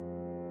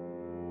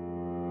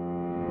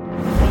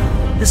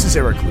This is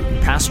Eric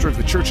Luby, pastor of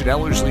the church at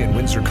Ellerslie in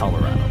Windsor,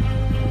 Colorado.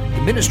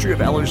 The ministry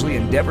of Ellerslie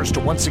endeavors to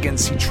once again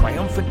see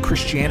triumphant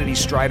Christianity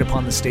stride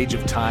upon the stage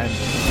of time,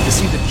 and to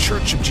see the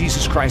Church of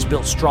Jesus Christ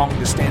built strong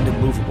to stand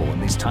immovable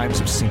in these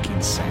times of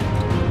sinking sand.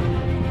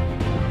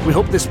 We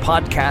hope this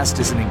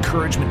podcast is an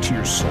encouragement to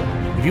your soul.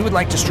 If you would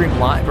like to stream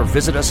live or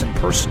visit us in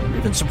person, or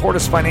even support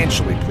us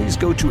financially, please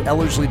go to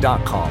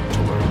Ellerslie.com to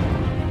learn more.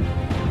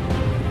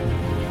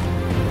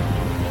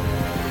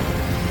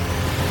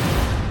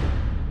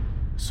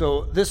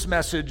 So this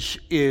message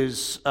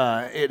is,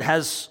 it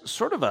has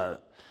sort of a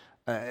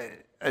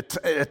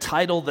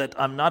title that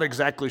I'm not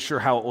exactly sure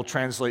how it will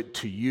translate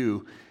to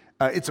you.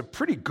 It's a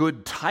pretty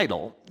good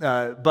title,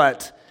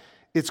 but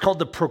it's called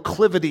the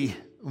Proclivity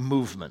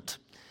Movement.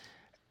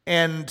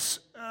 And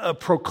a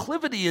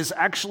proclivity is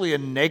actually a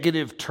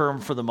negative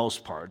term for the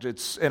most part.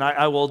 And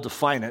I will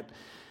define it.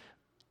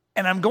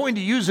 And I'm going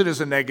to use it as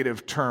a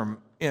negative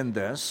term in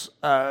this,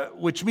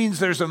 which means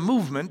there's a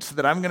movement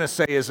that I'm going to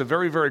say is a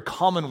very, very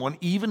common one,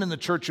 even in the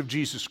Church of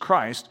Jesus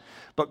Christ,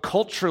 but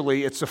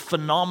culturally it's a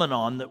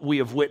phenomenon that we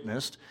have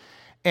witnessed,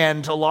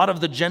 and a lot of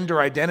the gender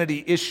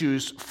identity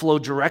issues flow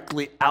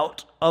directly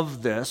out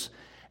of this,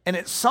 and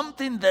it's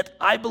something that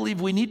I believe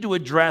we need to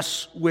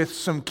address with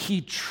some key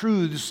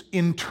truths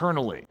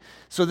internally.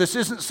 So this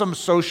isn't some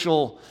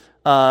social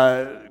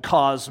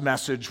cause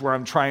message where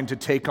I'm trying to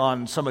take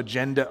on some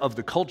agenda of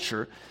the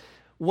culture.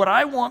 What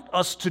I want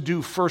us to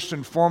do first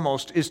and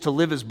foremost is to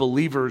live as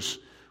believers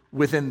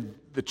within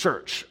the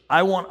church.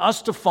 I want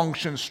us to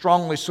function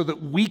strongly so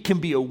that we can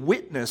be a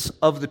witness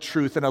of the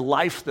truth and a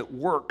life that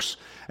works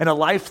and a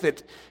life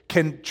that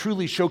can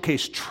truly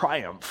showcase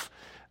triumph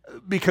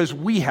because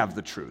we have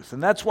the truth.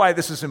 And that's why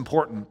this is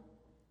important.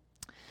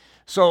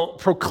 So,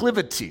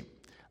 proclivity,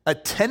 a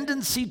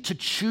tendency to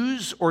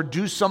choose or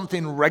do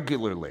something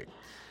regularly,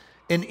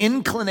 an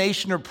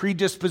inclination or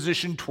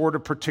predisposition toward a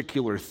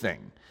particular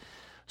thing.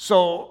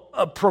 So,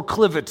 a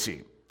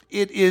proclivity,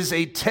 it is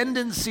a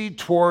tendency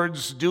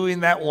towards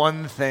doing that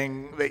one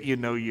thing that you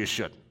know you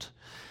shouldn't.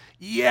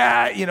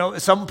 Yeah,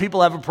 some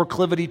people have a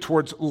proclivity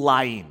towards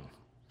lying.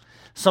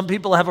 Some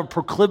people have a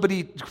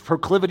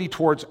proclivity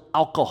towards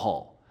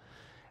alcohol.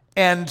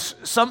 And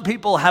some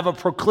people have a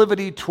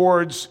proclivity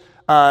towards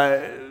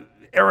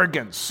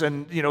arrogance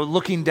and,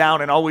 looking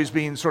down and always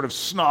being sort of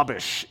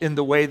snobbish in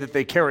the way that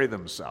they carry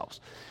themselves.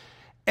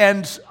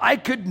 And I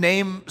could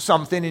name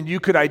something and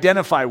you could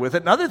identify with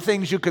it. And other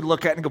things you could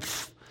look at and go,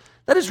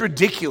 that is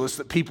ridiculous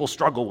that people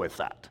struggle with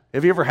that.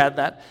 Have you ever had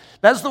that?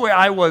 That's the way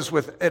I was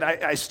with, and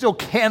I still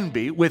can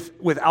be,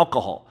 with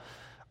alcohol.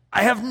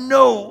 I have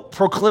no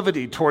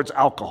proclivity towards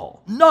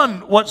alcohol.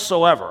 None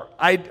whatsoever.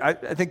 I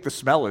think the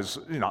smell is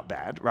not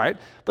bad, right?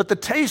 But the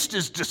taste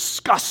is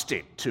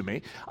disgusting to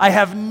me. I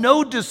have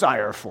no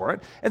desire for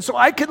it. And so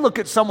I could look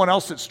at someone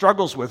else that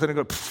struggles with it and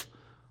go,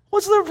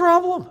 what's their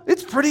problem?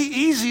 It's pretty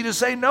easy to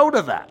say no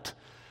to that.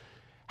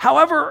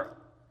 However,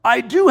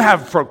 I do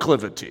have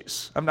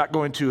proclivities. I'm not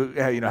going to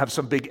have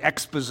some big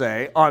expose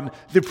on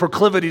the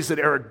proclivities that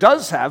Eric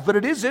does have, but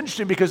it is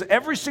interesting because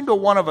every single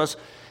one of us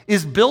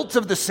is built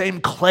of the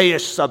same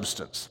clayish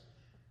substance.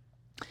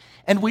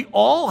 And we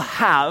all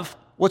have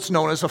what's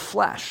known as a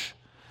flesh.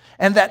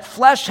 And that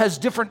flesh has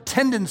different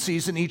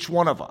tendencies in each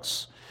one of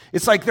us.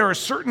 It's like there are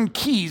certain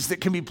keys that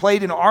can be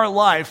played in our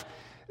life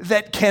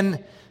that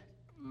can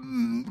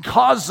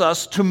cause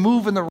us to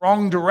move in the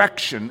wrong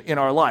direction in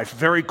our life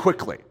very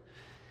quickly.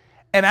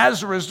 And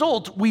as a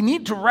result, we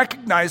need to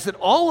recognize that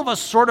all of us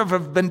sort of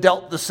have been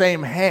dealt the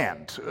same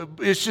hand.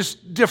 It's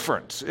just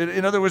different.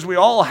 In other words, we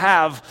all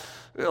have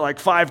like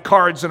 5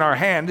 cards in our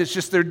hand. It's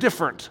just they're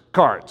different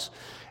cards.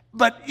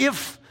 But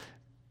if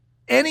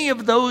any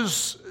of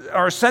those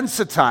are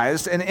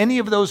sensitized and any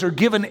of those are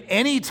given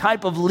any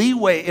type of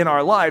leeway in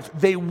our life,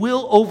 they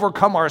will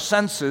overcome our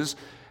senses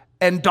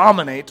and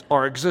dominate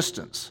our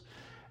existence.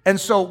 And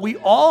so we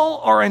all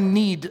are in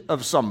need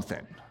of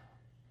something.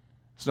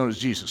 It's known as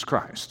Jesus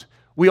Christ.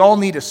 We all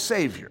need a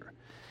Savior.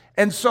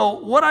 And so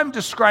what I'm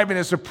describing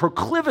as a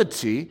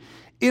proclivity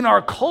in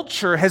our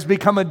culture has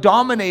become a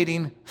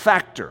dominating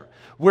factor,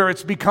 where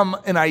it's become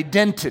an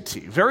identity.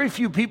 Very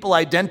few people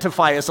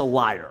identify as a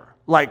liar.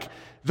 Like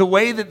the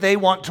way that they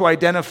want to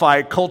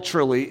identify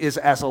culturally is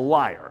as a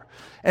liar.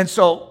 And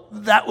so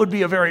that would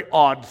be a very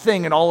odd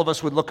thing, and all of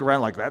us would look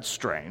around like, that's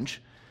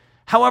strange.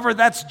 However,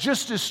 that's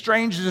just as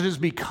strange as it has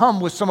become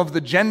with some of the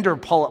gender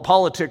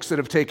politics that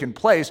have taken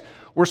place,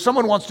 where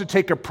someone wants to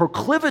take a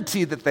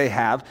proclivity that they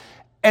have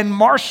and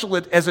marshal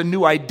it as a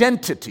new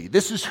identity.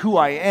 This is who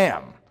I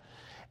am.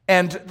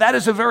 And that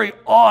is a very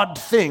odd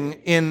thing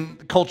in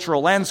the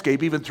cultural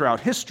landscape, even throughout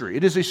history.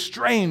 It is a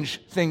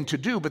strange thing to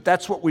do, but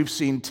that's what we've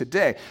seen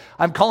today.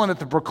 I'm calling it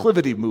the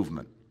proclivity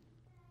movement.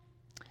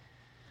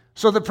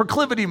 So the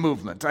proclivity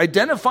movement,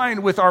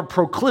 identifying with our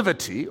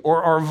proclivity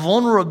or our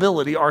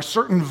vulnerability, our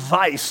certain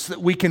vice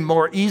that we can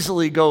more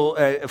easily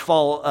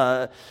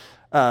fall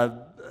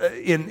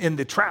in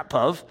the trap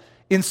of,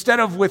 instead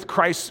of with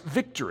Christ's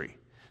victory.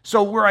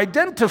 So we're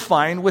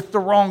identifying with the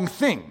wrong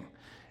thing.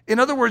 In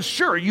other words,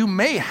 sure, you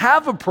may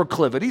have a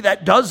proclivity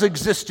that does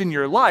exist in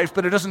your life,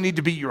 but it doesn't need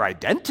to be your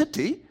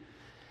identity.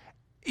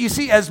 You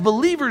see, as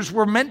believers,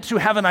 we're meant to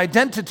have an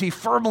identity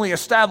firmly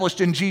established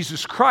in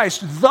Jesus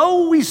Christ,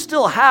 though we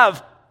still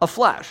have a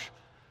flesh.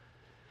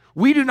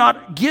 We do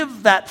not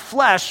give that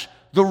flesh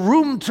the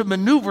room to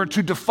maneuver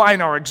to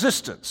define our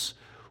existence.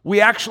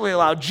 We actually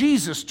allow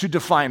Jesus to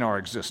define our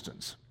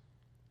existence.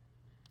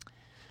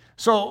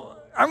 So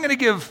I'm going to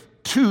give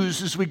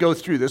twos as we go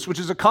through this, which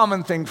is a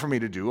common thing for me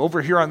to do.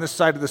 Over here on this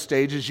side of the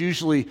stage is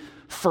usually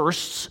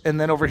firsts, and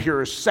then over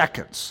here is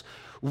seconds.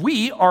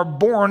 We are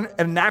born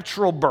a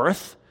natural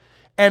birth,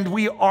 and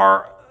we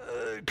are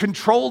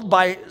controlled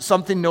by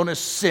something known as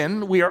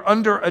sin. We are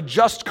under a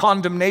just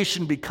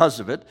condemnation because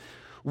of it.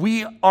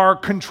 We are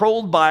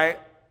controlled by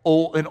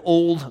an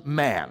old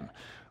man.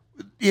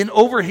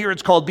 Over here,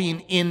 it's called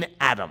being in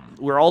Adam.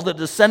 We're all the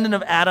descendant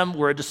of Adam.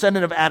 We're a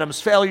descendant of Adam's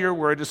failure.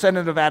 We're a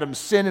descendant of Adam's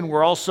sin, and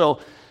we're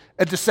also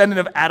a descendant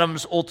of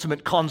Adam's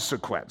ultimate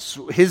consequence.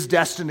 His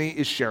destiny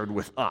is shared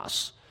with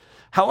us.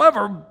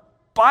 However,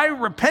 by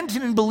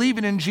repenting and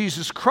believing in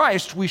Jesus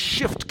Christ, we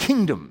shift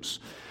kingdoms.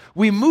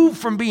 We move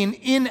from being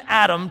in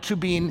Adam to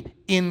being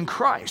in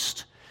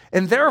Christ.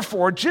 And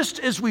therefore, just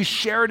as we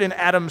shared in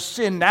Adam's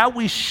sin, now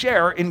we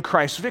share in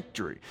Christ's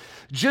victory.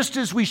 Just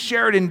as we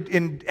shared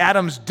in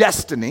Adam's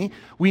destiny,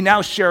 we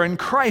now share in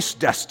Christ's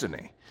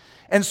destiny.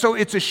 And so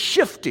it's a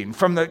shifting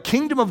from the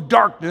kingdom of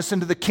darkness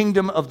into the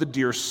kingdom of the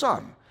dear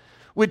Son,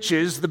 which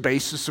is the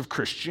basis of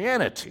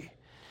Christianity.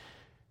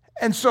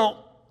 And so,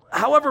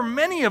 however,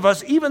 many of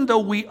us, even though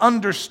we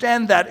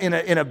understand that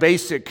in a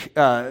basic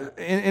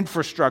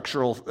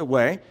infrastructural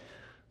way,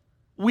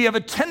 we have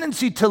a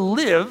tendency to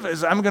live,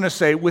 as I'm going to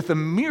say, with a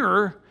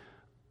mirror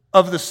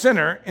of the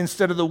sinner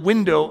instead of the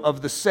window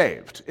of the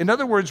saved. In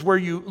other words, where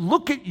you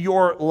look at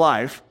your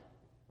life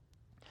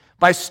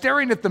by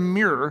staring at the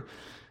mirror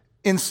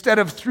instead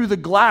of through the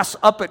glass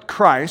up at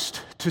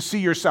Christ to see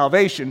your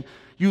salvation,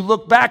 you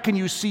look back and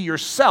you see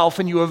yourself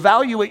and you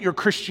evaluate your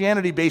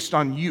Christianity based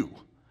on you,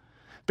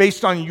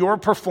 based on your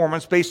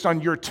performance, based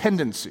on your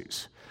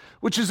tendencies,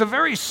 which is a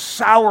very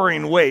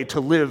souring way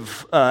to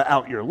live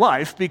out your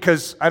life,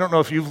 because I don't know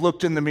if you've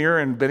looked in the mirror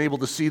and been able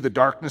to see the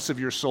darkness of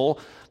your soul,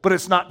 but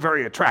it's not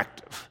very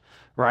attractive,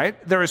 right?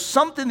 There is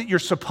something that you're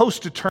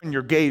supposed to turn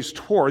your gaze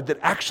toward that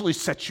actually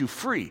sets you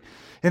free,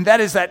 and that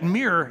is that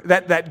mirror,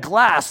 that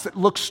glass that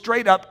looks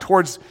straight up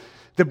towards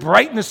the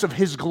brightness of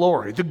His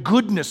glory, the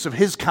goodness of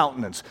His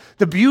countenance,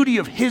 the beauty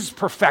of His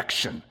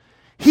perfection.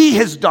 He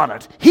has done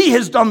it. He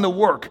has done the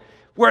work.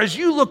 Whereas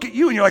you look at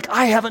you and you're like,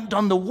 I haven't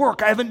done the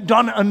work. I haven't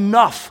done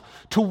enough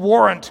to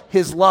warrant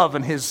His love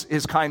and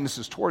His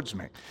kindnesses towards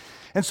me.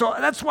 And so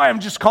that's why I'm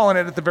just calling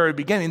it at the very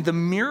beginning, the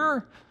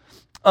mirror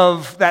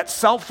of that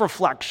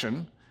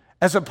self-reflection,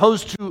 as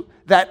opposed to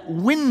that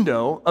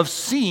window of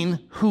seeing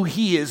who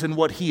He is and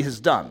what He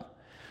has done.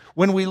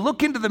 When we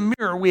look into the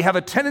mirror, we have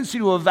a tendency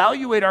to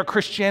evaluate our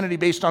Christianity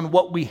based on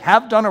what we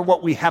have done or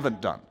what we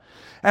haven't done.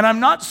 And I'm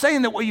not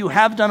saying that what you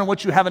have done and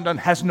what you haven't done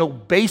has no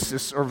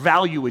basis or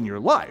value in your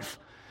life.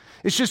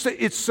 It's just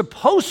that it's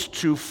supposed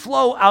to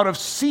flow out of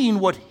seeing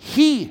what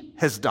He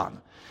has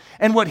done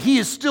and what He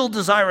is still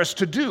desirous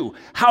to do,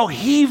 how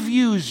He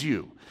views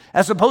you,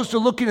 as opposed to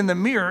looking in the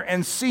mirror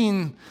and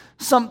seeing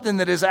something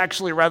that is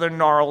actually rather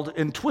gnarled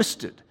and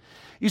twisted.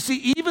 You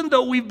see, even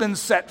though we've been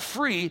set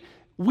free,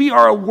 we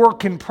are a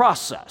work in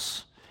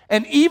process.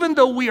 And even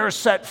though we are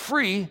set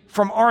free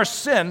from our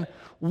sin,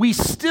 we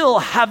still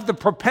have the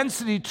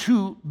propensity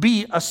to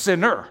be a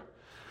sinner.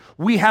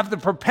 We have the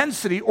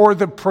propensity or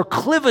the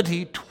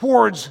proclivity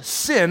towards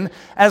sin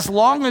as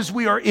long as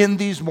we are in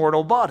these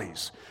mortal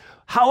bodies.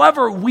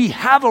 However, we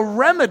have a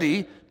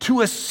remedy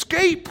to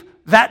escape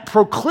that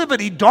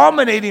proclivity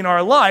dominating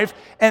our life,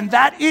 and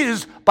that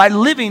is by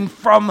living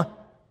from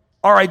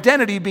our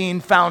identity being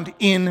found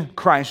in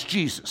Christ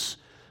Jesus.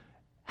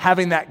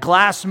 Having that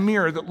glass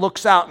mirror that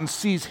looks out and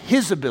sees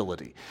His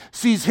ability,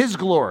 sees His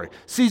glory,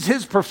 sees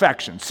His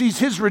perfection, sees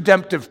His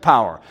redemptive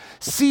power,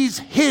 sees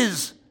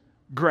His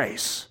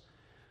grace.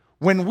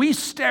 When we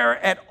stare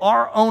at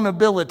our own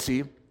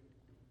ability,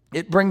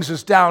 it brings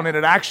us down, and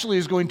it actually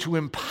is going to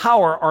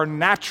empower our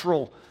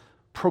natural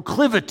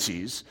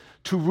proclivities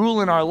to rule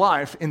in our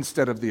life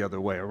instead of the other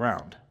way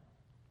around.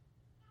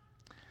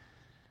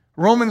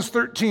 Romans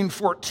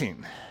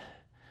 13:14.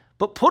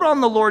 But put on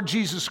the Lord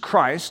Jesus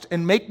Christ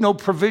and make no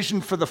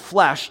provision for the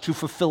flesh to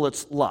fulfill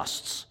its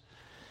lusts.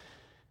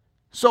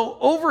 So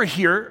over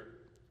here,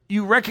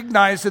 you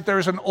recognize that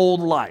there's an old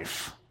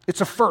life.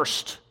 It's a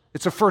first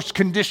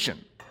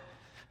condition.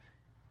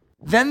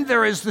 Then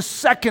there is the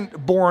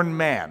second born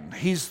man.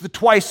 He's the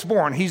twice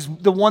born. He's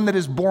the one that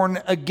is born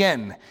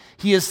again.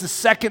 He is the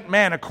second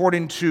man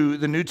according to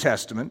the New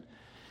Testament.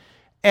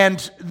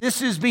 And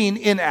this is being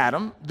in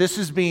Adam. This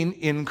is being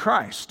in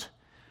Christ.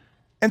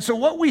 And so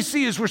what we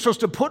see is we're supposed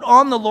to put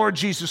on the Lord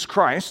Jesus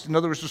Christ. In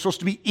other words, we're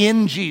supposed to be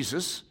in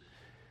Jesus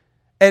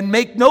and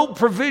make no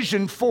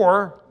provision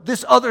for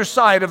this other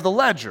side of the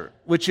ledger,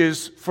 which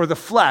is for the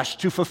flesh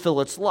to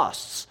fulfill its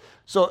lusts.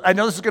 So I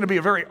know this is going to be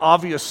a very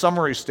obvious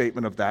summary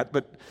statement of that,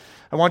 but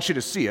I want you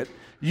to see it.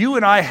 You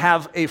and I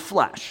have a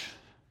flesh.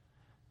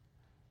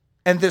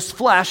 And this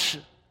flesh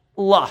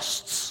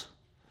lusts.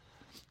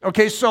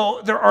 Okay,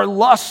 so there are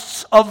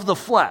lusts of the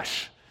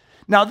flesh.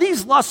 Now,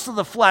 these lusts of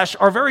the flesh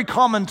are very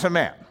common to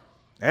man.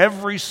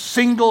 Every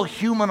single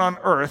human on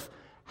earth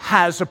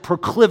has a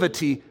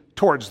proclivity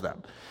towards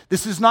them.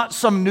 This is not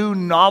some new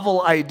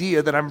novel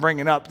idea that I'm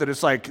bringing up that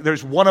it's like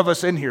there's one of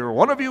us in here,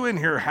 one of you in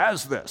here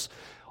has this.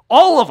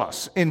 All of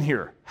us in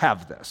here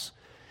have this.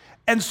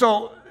 And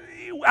so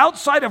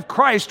outside of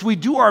Christ, we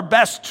do our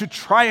best to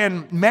try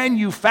and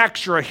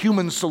manufacture a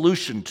human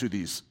solution to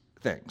these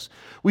things.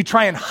 We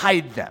try and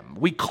hide them.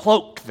 We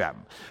cloak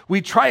them.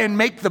 We try and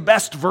make the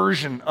best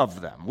version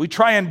of them. We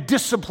try and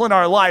discipline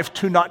our life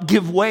to not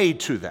give way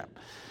to them.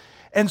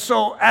 And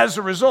so as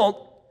a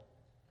result,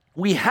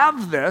 we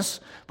have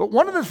this, but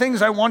one of the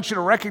things I want you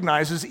to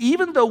recognize is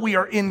even though we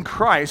are in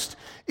Christ,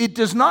 it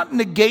does not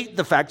negate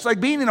the fact, it's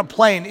like being in a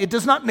plane, it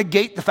does not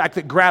negate the fact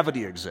that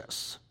gravity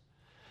exists.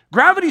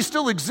 Gravity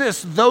still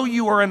exists, though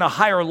you are in a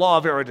higher law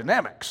of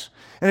aerodynamics.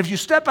 And if you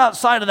step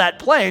outside of that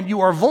plane,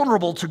 you are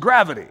vulnerable to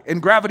gravity,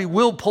 and gravity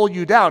will pull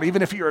you down.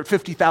 Even if you're at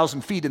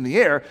 50,000 feet in the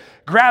air,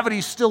 gravity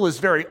still is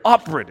very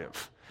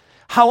operative.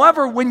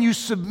 However, when you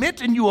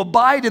submit and you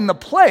abide in the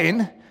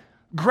plane,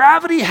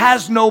 gravity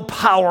has no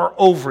power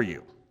over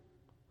you.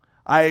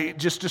 I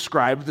just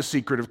described the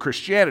secret of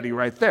Christianity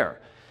right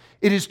there.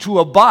 It is to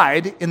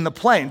abide in the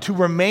plane, to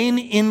remain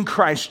in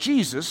Christ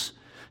Jesus,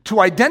 to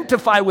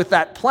identify with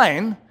that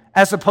plane,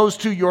 as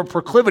opposed to your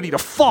proclivity to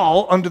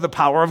fall under the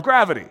power of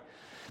gravity.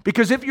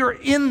 Because if you're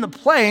in the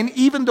plane,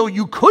 even though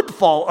you could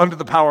fall under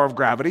the power of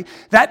gravity,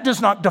 that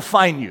does not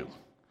define you.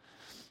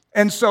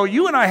 And so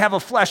you and I have a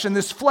flesh, and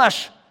this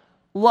flesh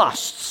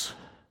lusts.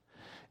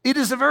 It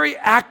is a very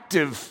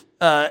active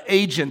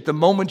agent the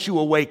moment you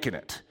awaken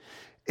it.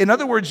 In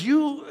other words,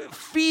 you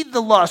feed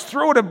the lust,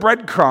 throw it a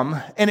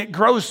breadcrumb, and it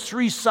grows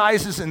 3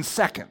 sizes in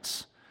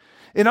seconds.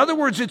 In other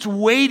words, it's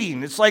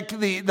waiting. It's like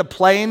the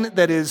plane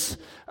that is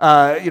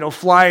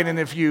flying, and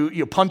if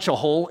you punch a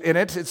hole in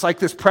it, it's like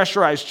this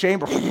pressurized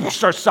chamber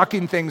starts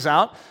sucking things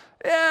out.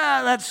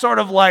 Yeah, that's sort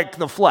of like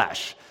the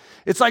flesh.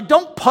 It's like,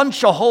 don't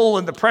punch a hole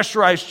in the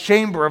pressurized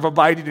chamber of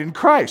abiding in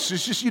Christ.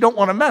 It's just you don't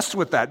want to mess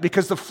with that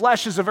because the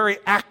flesh is a very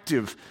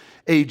active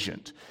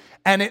agent.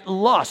 And it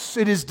lusts.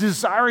 It is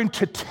desiring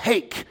to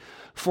take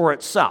for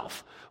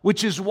itself,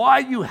 which is why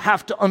you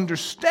have to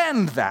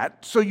understand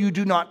that so you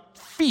do not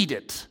feed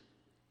it.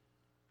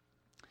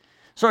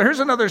 So here's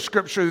another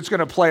scripture that's going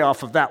to play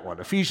off of that one.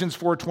 Ephesians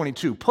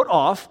 4:22. Put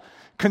off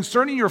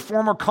concerning your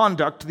former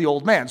conduct the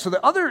old man. So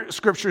the other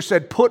scripture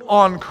said put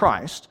on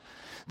Christ.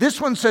 This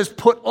one says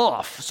put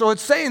off. So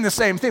it's saying the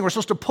same thing. We're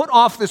supposed to put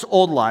off this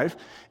old life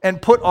and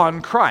put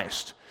on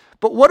Christ.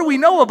 But what do we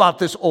know about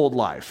this old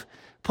life?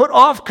 Put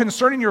off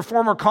concerning your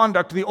former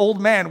conduct the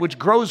old man, which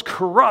grows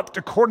corrupt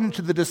according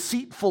to the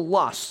deceitful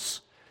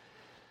lusts.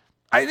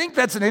 I think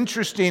that's an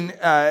interesting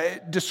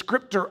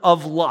descriptor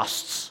of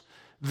lusts.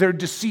 They're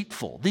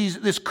deceitful.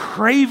 This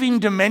craving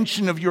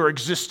dimension of your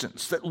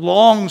existence that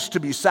longs to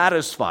be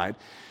satisfied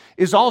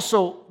is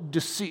also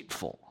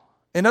deceitful.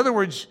 In other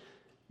words,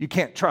 you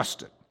can't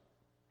trust it.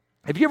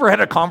 Have you ever had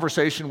a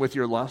conversation with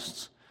your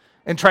lusts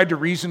and tried to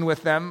reason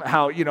with them?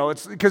 How,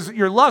 it's because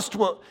your lust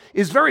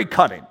is very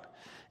cutting.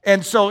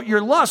 And so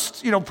your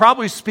lust,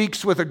 probably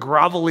speaks with a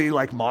grovelly,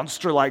 like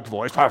monster-like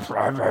voice,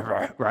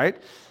 right?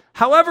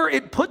 However,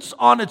 it puts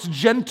on its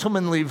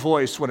gentlemanly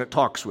voice when it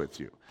talks with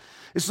you.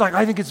 It's like,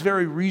 I think it's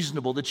very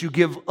reasonable that you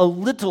give a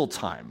little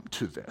time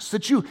to this,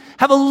 that you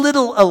have a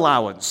little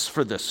allowance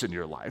for this in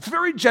your life.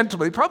 Very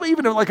gentlemanly, probably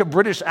even like a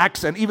British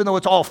accent, even though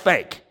it's all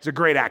fake. He's a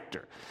great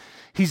actor.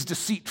 He's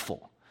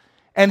deceitful.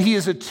 And he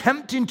is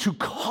attempting to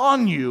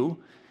con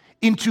you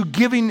into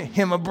giving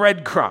him a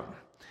breadcrumb.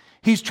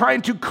 He's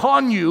trying to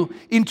con you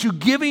into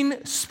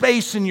giving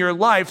space in your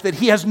life that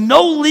he has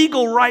no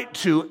legal right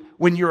to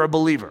when you're a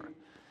believer.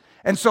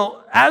 And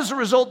so, as a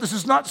result, this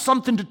is not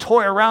something to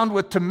toy around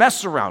with, to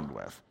mess around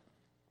with.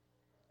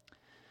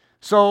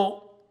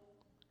 So,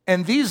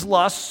 and these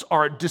lusts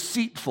are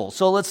deceitful.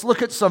 So let's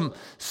look at some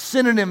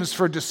synonyms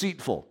for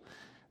deceitful.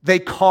 They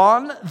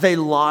con, they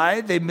lie,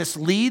 they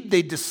mislead,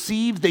 they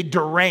deceive, they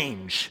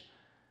derange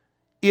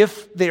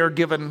if they are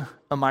given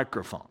a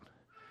microphone.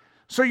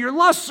 So your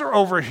lusts are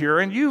over here,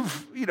 and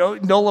you've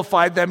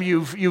nullified them.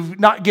 You've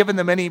not given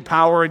them any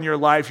power in your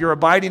life. You're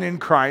abiding in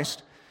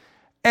Christ.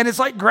 And it's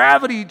like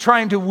gravity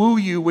trying to woo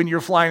you when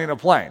you're flying in a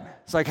plane.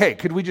 It's like, hey,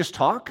 could we just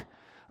talk?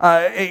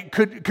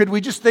 Could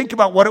we just think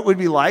about what it would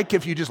be like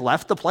if you just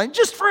left the plane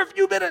just for a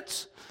few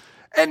minutes?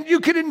 And you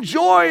could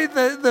enjoy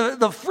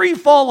the free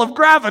fall of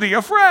gravity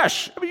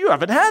afresh. I mean, you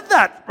haven't had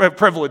that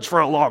privilege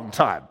for a long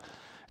time.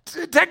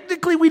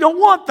 Technically, we don't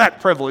want that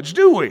privilege,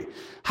 do we?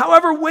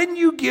 However, when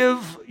you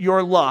give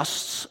your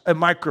lusts a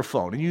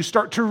microphone and you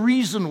start to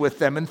reason with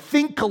them and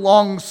think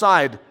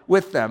alongside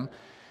with them,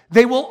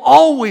 they will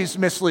always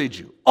mislead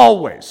you,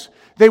 always.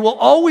 They will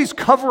always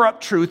cover up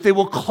truth. They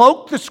will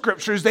cloak the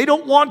scriptures. They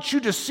don't want you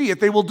to see it.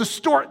 They will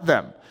distort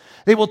them.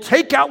 They will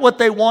take out what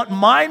they want,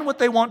 mine what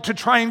they want to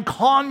try and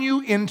con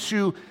you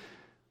into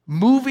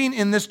moving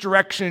in this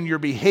direction in your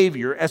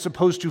behavior as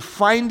opposed to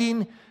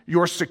finding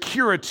your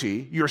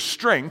security, your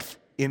strength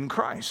in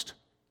Christ.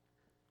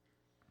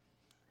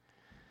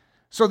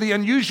 So the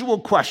unusual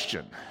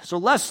question. So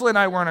Leslie and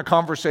I were in a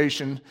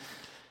conversation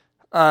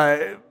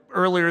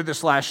earlier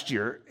this last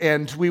year,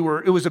 and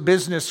it was a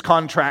business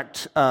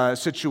contract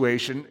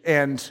situation,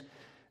 and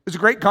it was a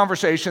great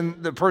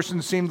conversation. The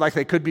person seemed like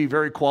they could be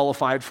very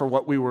qualified for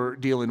what we were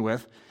dealing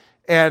with.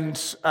 And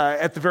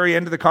at the very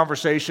end of the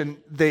conversation,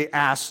 they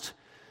asked,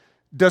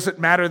 "Does it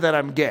matter that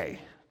I'm gay?"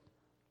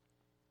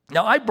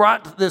 Now, I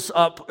brought this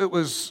up, it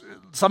was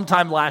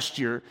sometime last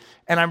year,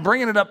 and I'm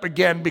bringing it up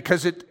again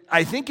because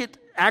I think it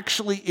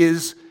actually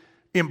is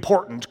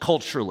important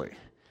culturally.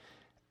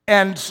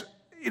 And,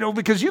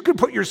 because you could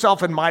put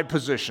yourself in my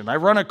position. I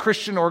run a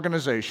Christian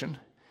organization,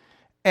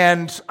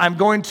 and I'm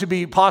going to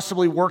be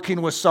possibly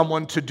working with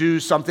someone to do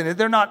something.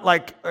 They're not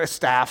like a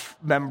staff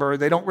member.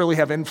 They don't really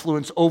have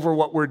influence over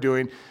what we're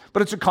doing,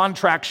 but it's a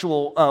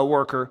contractual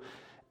worker.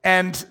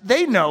 And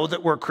they know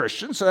that we're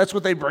Christians, so that's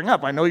what they bring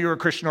up. I know you're a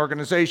Christian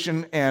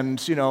organization, and,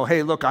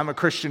 hey, look, I'm a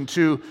Christian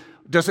too.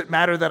 Does it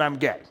matter that I'm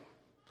gay?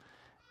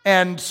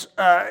 And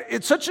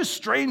it's such a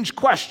strange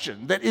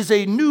question that is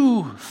a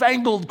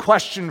new-fangled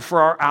question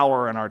for our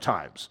hour and our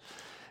times.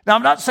 Now,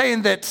 I'm not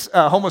saying that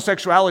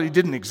homosexuality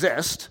didn't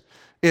exist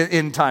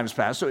in times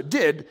past, so it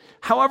did.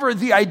 However,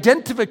 the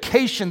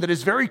identification that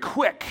is very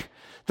quick,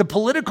 the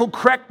political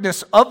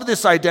correctness of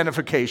this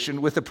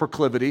identification with the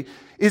proclivity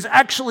is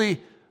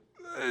actually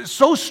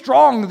so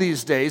strong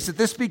these days that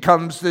this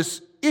becomes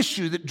this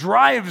issue that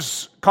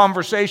drives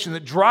conversation,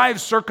 that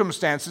drives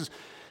circumstances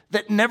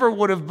that never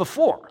would have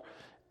before.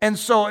 And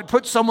so it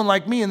puts someone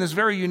like me in this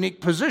very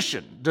unique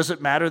position. Does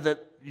it matter that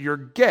you're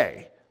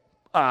gay?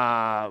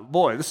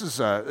 Boy, this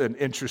is an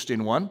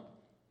interesting one.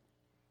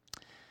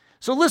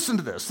 So listen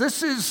to this.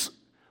 This is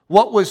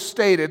what was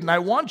stated, and I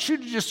want you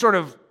to just sort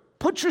of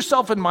put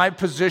yourself in my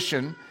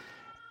position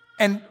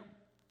and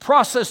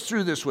process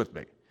through this with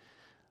me.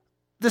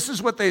 This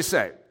is what they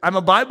say. I'm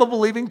a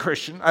Bible-believing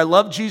Christian. I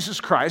love Jesus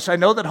Christ. I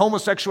know that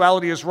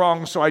homosexuality is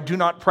wrong, so I do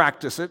not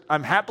practice it.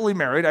 I'm happily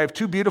married. I have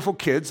 2 beautiful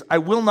kids. I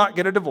will not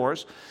get a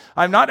divorce.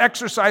 I'm not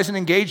exercising,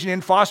 engaging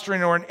in,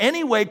 fostering, or in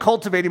any way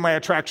cultivating my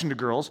attraction to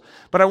girls.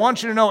 But I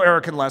want you to know,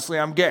 Eric and Leslie,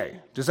 I'm gay.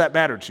 Does that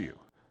matter to you?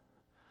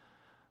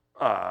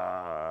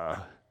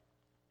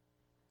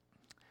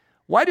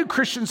 Why do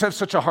Christians have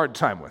such a hard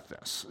time with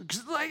this?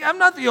 'Cause, I'm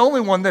not the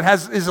only one that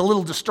is a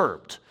little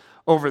disturbed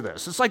over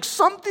this. It's like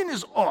something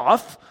is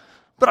off,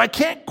 but I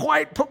can't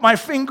quite put my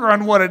finger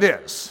on what it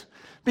is.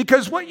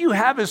 Because what you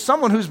have is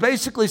someone who's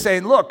basically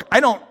saying, look, I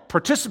don't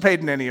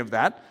participate in any of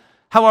that.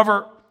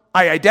 However,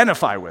 I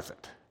identify with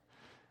it.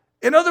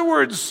 In other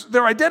words,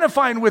 they're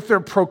identifying with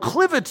their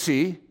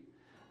proclivity,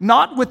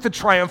 not with the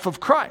triumph of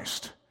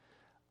Christ.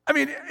 I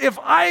mean, if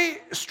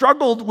I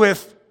struggled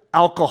with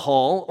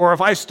alcohol, or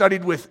if I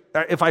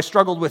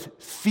struggled with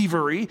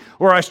thievery,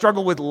 or I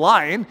struggled with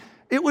lying,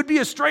 it would be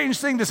a strange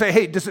thing to say,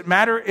 hey, does it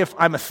matter if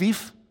I'm a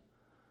thief?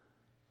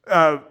 Wait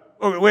a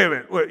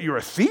minute, you're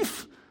a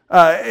thief?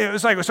 It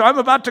was like, so I'm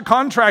about to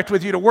contract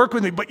with you to work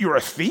with me, but you're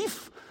a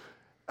thief?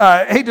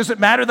 Hey, does it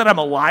matter that I'm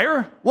a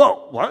liar?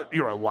 Whoa, what?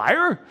 You're a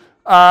liar?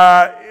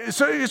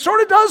 So it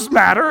sort of does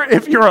matter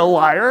if you're a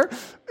liar.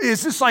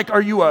 Is this like,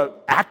 are you a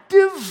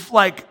active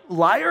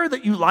liar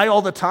that you lie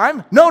all the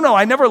time? No,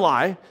 I never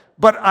lie,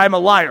 but I'm a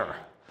liar.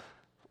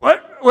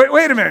 What?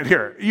 Wait a minute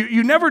here.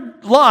 You never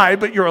lie,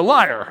 but you're a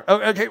liar.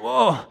 Okay,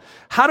 well,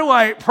 how do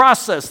I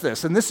process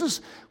this? And this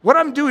is, what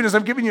I'm doing is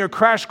I'm giving you a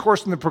crash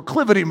course in the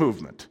proclivity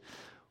movement,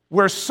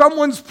 where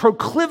someone's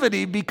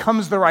proclivity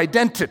becomes their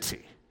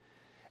identity.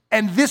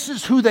 And this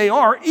is who they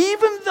are,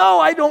 even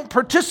though I don't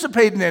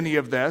participate in any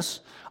of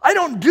this, I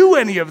don't do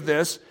any of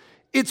this,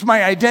 it's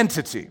my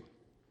identity.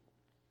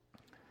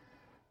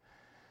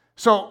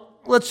 So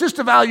let's just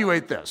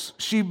evaluate this.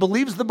 She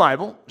believes the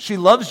Bible. She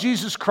loves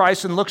Jesus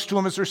Christ and looks to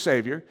him as her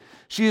Savior.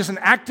 She is an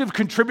active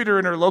contributor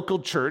in her local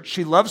church.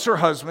 She loves her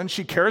husband.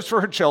 She cares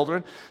for her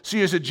children.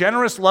 She is a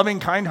generous, loving,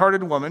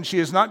 kind-hearted woman. She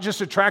is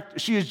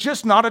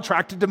just not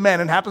attracted to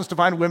men and happens to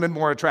find women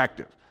more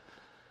attractive.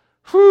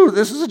 Whew,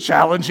 this is a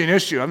challenging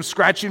issue. I'm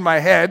scratching my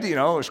head,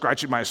 or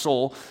scratching my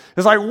soul.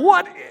 It's like,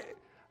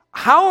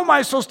 how am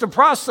I supposed to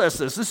process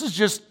this?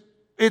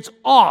 It's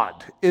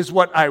odd, is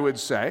what I would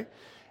say.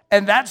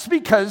 And that's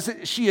because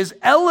she has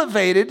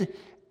elevated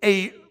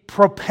a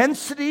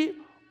propensity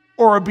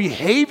or a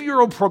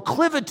behavioral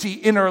proclivity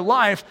in her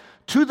life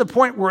to the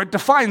point where it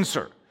defines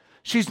her.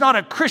 She's not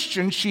a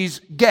Christian, she's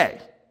gay.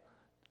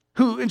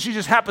 And she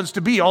just happens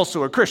to be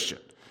also a Christian.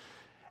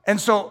 And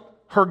so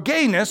her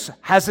gayness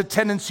has a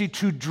tendency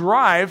to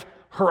drive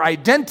her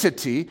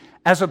identity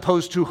as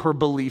opposed to her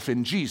belief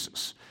in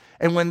Jesus.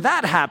 And when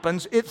that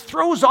happens, it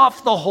throws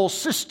off the whole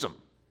system.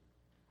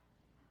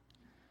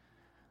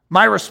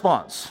 My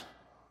response,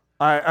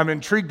 I'm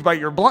intrigued by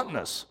your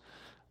bluntness.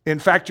 In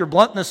fact, your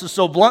bluntness is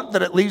so blunt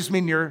that it leaves me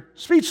near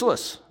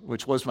speechless,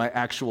 which was my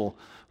actual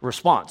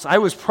response. I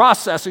was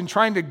processing,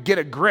 trying to get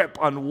a grip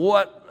on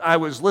what I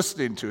was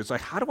listening to. It's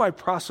like, how do I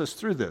process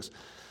through this?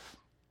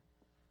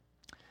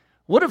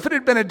 What if it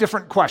had been a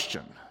different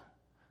question?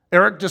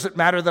 Eric, does it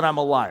matter that I'm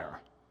a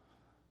liar?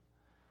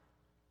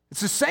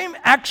 It's the same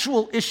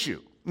actual issue.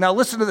 Now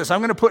listen to this. I'm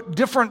going to put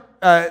different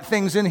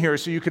things in here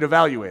so you could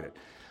evaluate it.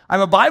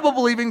 I'm a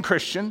Bible-believing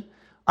Christian.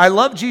 I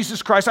love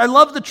Jesus Christ. I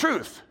love the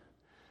truth.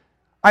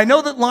 I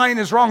know that lying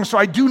is wrong, so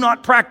I do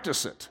not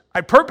practice it.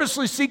 I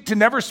purposely seek to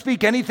never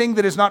speak anything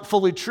that is not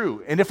fully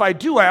true. And if I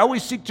do, I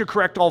always seek to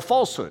correct all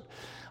falsehood.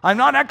 I'm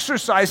not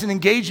exercising,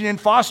 engaging in,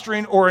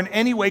 fostering, or in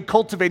any way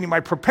cultivating my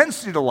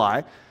propensity to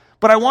lie,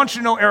 but I want you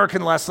to know, Eric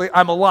and Leslie,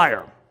 I'm a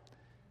liar.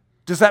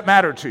 Does that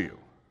matter to you?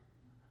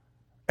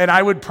 And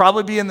I would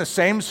probably be in the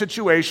same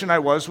situation I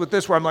was with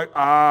this, where I'm like,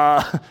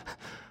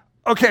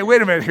 okay,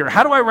 wait a minute here.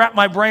 How do I wrap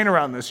my brain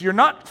around this? You're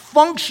not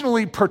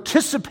functionally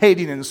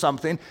participating in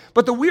something,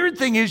 but the weird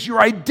thing is you're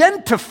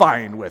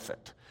identifying with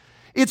it.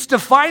 It's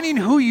defining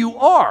who you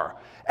are.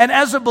 And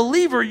as a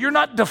believer, you're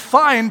not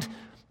defined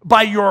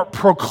by your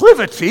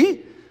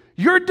proclivity.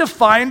 You're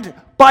defined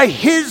by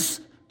His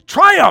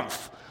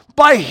triumph,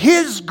 by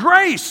His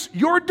grace.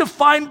 You're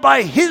defined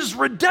by His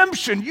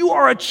redemption. You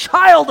are a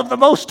child of the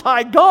Most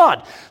High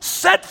God,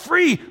 set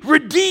free,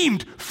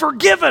 redeemed,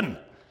 forgiven.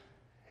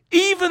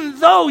 Even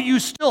though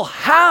you still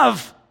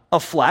have a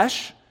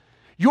flesh,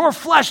 your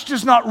flesh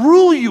does not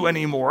rule you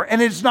anymore,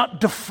 and it does not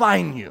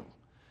define you.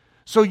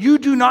 So you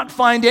do not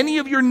find any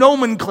of your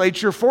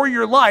nomenclature for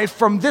your life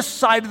from this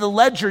side of the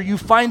ledger. You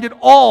find it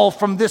all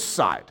from this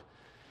side.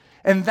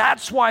 And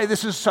that's why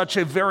this is such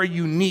a very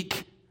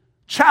unique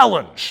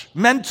challenge,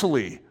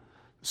 mentally,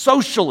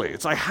 socially.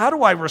 It's like, how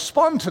do I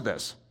respond to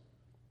this?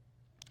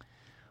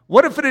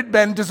 What if it had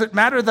been, does it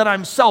matter that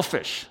I'm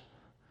selfish?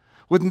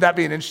 Wouldn't that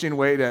be an interesting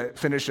way to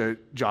finish a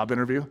job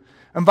interview?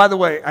 And by the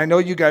way, I know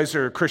you guys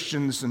are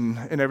Christians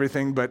and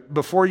everything, but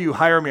before you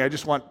hire me, I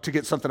just want to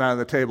get something out of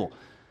the table.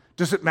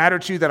 Does it matter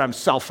to you that I'm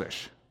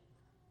selfish?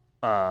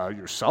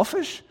 You're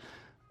selfish?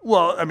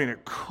 Well, I mean,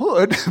 it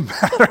could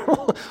matter.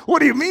 What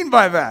do you mean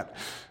by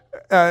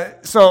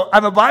that? So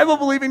I'm a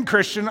Bible-believing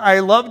Christian. I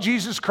love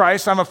Jesus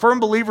Christ. I'm a firm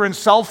believer in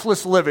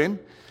selfless living.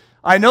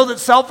 I know that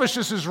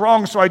selfishness is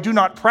wrong, so I do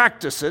not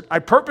practice it. I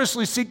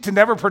purposely seek to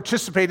never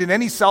participate in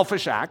any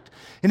selfish act.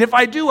 And if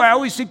I do, I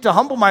always seek to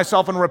humble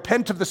myself and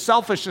repent of the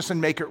selfishness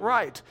and make it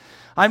right.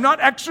 I'm not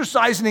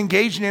exercising,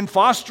 engaging in,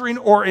 fostering,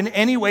 or in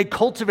any way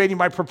cultivating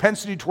my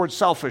propensity towards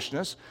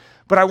selfishness.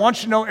 But I want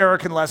you to know,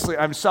 Eric and Leslie,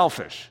 I'm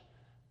selfish.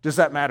 Does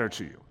that matter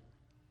to you?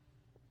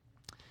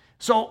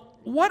 So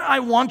what I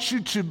want you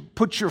to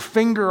put your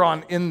finger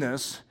on in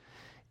this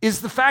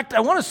is the fact, I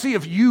want to see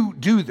if you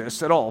do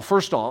this at all.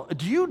 First of all,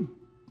 do you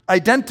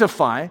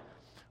identify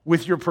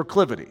with your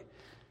proclivity?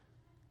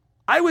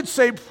 I would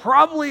say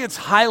probably it's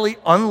highly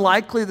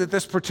unlikely that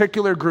this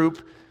particular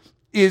group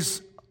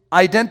is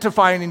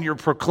identifying in your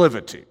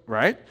proclivity,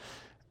 right?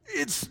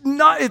 It's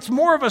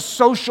more of a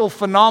social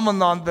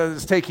phenomenon that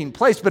is taking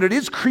place, but it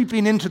is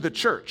creeping into the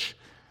church.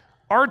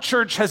 Our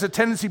church has a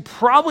tendency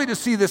probably to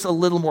see this a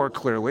little more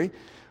clearly,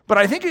 but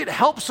I think it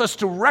helps us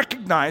to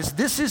recognize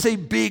this is a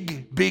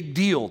big, big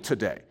deal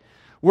today,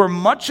 where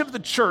much of the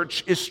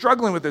church is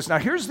struggling with this. Now,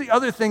 here's the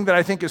other thing that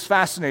I think is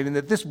fascinating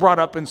that this brought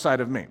up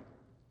inside of me.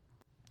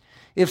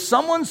 If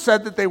someone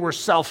said that they were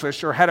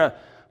selfish or had a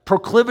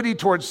proclivity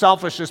towards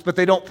selfishness, but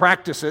they don't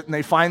practice it, and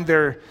they find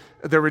their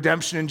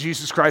redemption in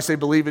Jesus Christ, they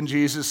believe in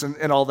Jesus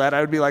and all that,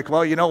 I would be like,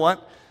 well, you know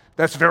what?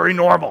 That's very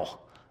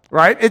normal,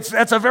 right?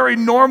 That's a very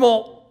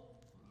normal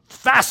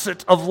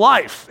facet of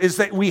life, is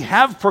that we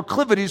have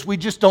proclivities, we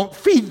just don't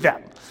feed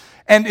them.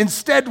 And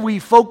instead, we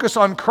focus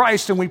on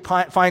Christ and we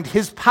find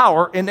His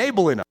power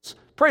enabling us.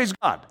 Praise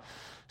God.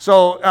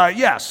 So,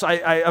 yes,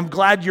 I'm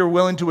glad you're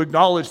willing to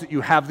acknowledge that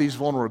you have these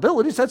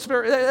vulnerabilities. That's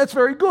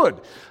very good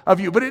of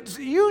you. But it's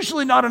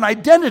usually not an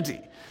identity.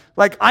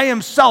 Like, I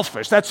am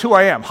selfish. That's who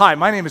I am. Hi,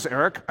 my name is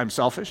Eric. I'm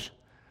selfish.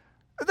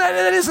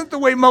 That isn't the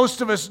way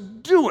most of us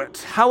do it.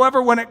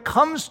 However, when it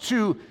comes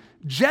to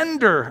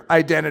gender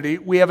identity,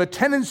 we have a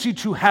tendency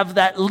to have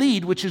that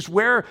lead, which is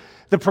where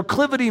the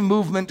proclivity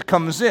movement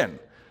comes in,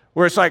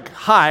 where it's like,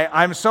 hi,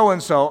 I'm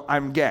so-and-so,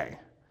 I'm gay.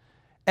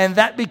 And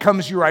that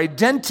becomes your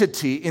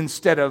identity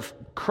instead of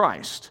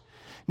Christ.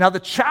 Now,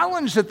 the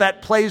challenge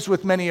that plays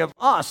with many of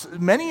us,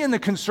 many in the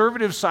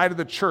conservative side of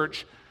the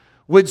church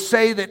would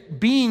say that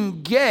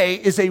being gay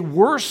is a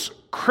worse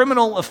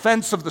criminal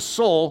offense of the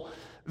soul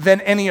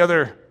than any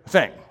other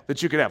thing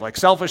that you could have. Like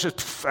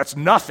selfishness, that's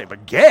nothing,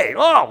 but gay,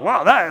 oh,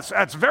 wow,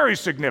 that's very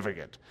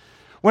significant.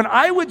 When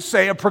I would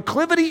say a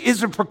proclivity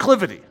is a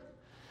proclivity,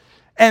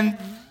 and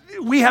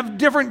we have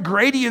different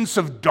gradients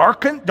of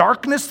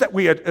darkness that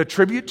we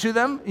attribute to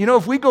them. You know,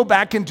 if we go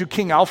back into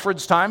King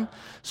Alfred's time,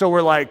 so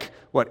we're like,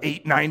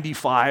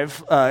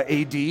 895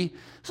 AD? This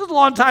is a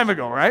long time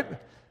ago, right?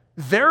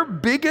 Their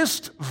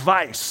biggest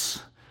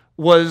vice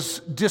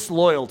was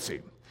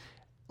disloyalty.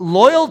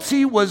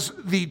 Loyalty was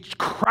the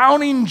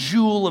crowning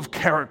jewel of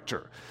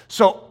character.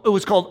 So it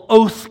was called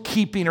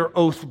oath-keeping or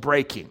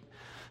oath-breaking.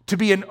 To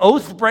be an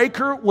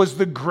oath-breaker was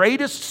the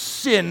greatest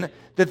sin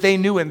that they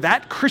knew in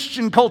that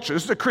Christian culture.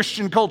 This is a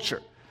Christian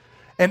culture.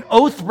 And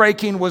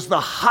oath-breaking was the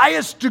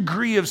highest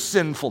degree of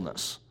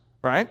sinfulness,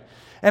 right?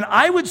 And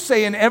I would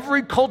say in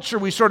every culture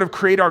we sort of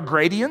create our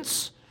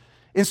gradients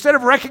instead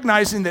of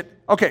recognizing that,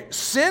 okay,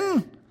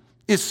 sin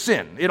is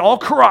sin. It all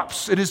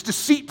corrupts. It is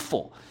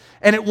deceitful.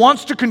 And it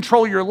wants to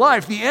control your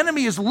life. The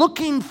enemy is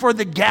looking for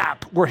the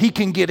gap where he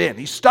can get in.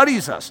 He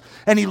studies us,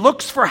 and he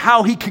looks for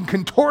how he can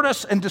contort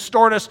us and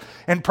distort us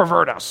and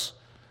pervert us.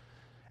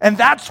 And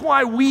that's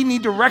why we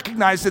need to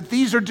recognize that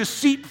these are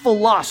deceitful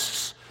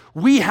lusts.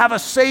 We have a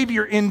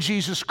Savior in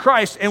Jesus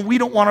Christ, and we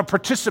don't want to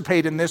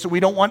participate in this, and we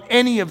don't want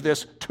any of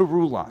this to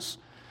rule us.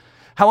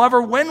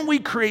 However, when we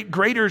create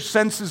greater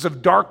senses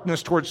of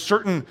darkness towards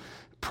certain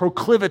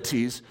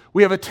proclivities,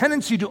 we have a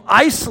tendency to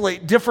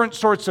isolate different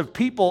sorts of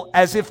people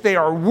as if they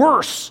are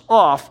worse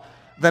off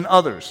than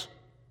others.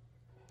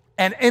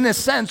 And in a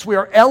sense, we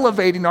are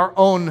elevating our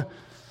own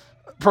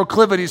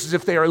proclivities as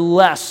if they are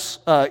less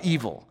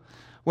evil.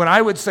 When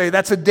I would say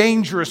that's a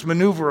dangerous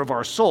maneuver of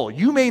our soul.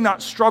 You may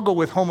not struggle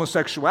with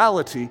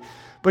homosexuality,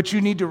 but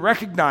you need to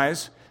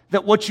recognize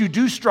that what you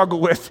do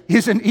struggle with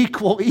is an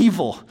equal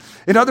evil.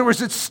 In other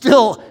words, it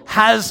still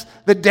has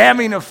the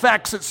damning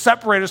effects that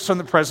separate us from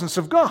the presence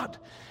of God.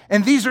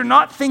 And these are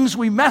not things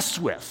we mess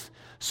with.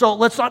 So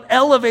let's not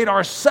elevate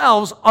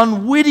ourselves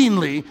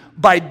unwittingly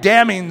by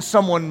damning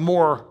someone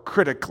more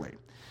critically.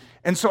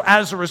 And so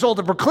as a result,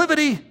 a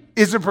proclivity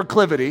is a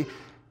proclivity.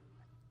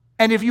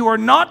 And if you are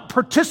not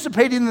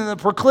participating in the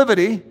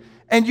proclivity,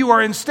 and you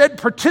are instead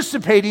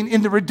participating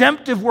in the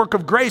redemptive work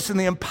of grace and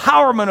the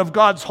empowerment of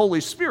God's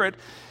Holy Spirit,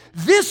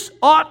 this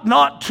ought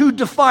not to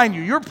define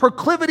you. Your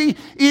proclivity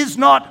is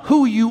not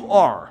who you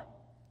are.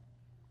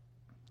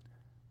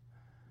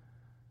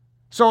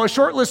 So a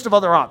short list of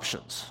other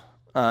options.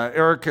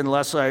 Eric and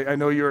Les, I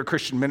know you're a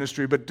Christian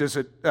ministry, but does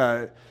it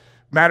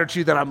matter to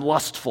you that I'm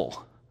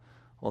lustful?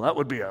 Well, that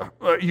would be a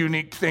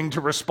unique thing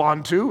to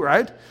respond to,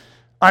 right?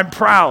 I'm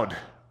proud.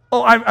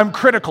 Oh, I'm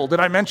critical.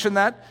 Did I mention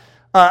that?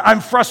 I'm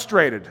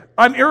frustrated.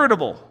 I'm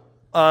irritable.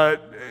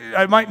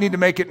 I might need to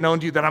make it known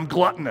to you that I'm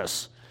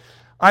gluttonous.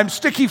 I'm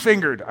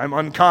sticky-fingered. I'm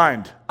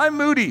unkind. I'm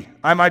moody.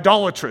 I'm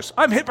idolatrous.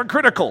 I'm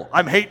hypocritical.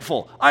 I'm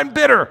hateful. I'm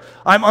bitter.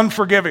 I'm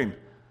unforgiving.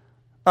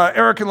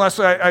 Eric and Les,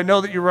 I know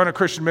that you run a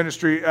Christian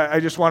ministry. I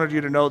just wanted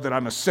you to know that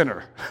I'm a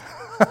sinner.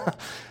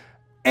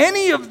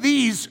 Any of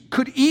these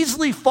could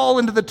easily fall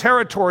into the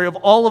territory of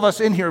all of us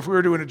in here if we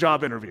were doing a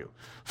job interview.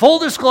 Full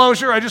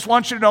disclosure, I just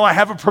want you to know I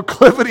have a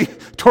proclivity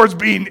towards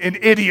being an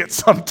idiot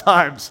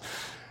sometimes.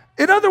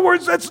 In other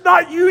words, that's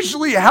not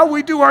usually how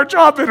we do our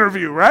job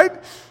interview, right?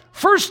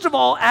 First of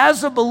all,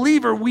 as a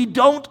believer, we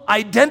don't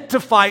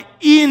identify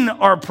in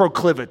our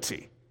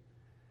proclivity.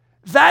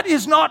 That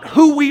is not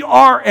who we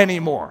are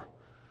anymore.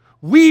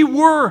 We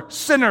were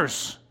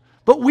sinners,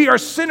 but we are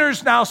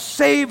sinners now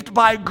saved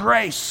by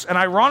grace. And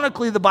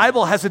ironically, the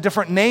Bible has a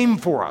different name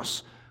for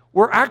us.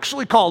 We're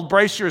actually called,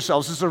 brace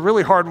yourselves, this is a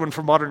really hard one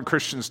for modern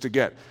Christians to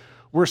get.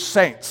 We're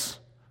saints.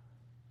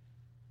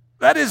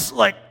 That is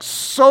like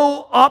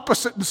so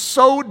opposite and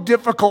so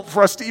difficult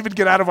for us to even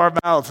get out of our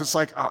mouths. It's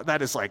like, oh,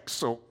 that is like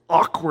so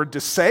awkward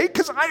to say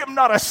because I am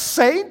not a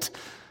saint.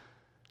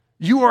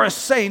 You are a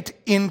saint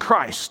in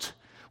Christ,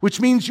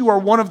 which means you are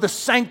one of the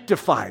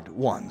sanctified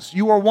ones.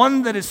 You are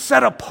one that is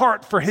set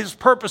apart for his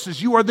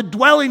purposes. You are the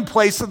dwelling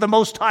place of the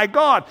Most High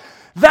God.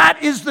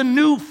 That is the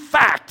new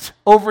fact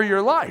over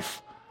your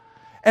life.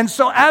 And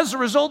so as a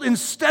result,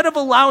 instead of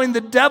allowing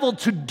the devil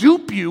to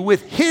dupe you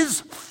with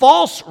his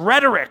false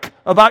rhetoric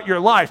about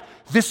your life,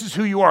 this is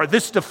who you are,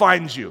 this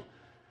defines you.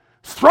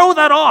 Throw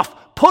that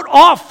off. Put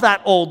off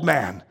that old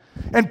man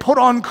and put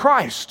on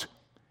Christ.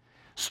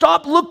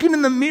 Stop looking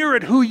in the mirror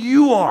at who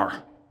you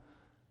are.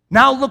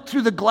 Now look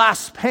through the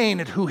glass pane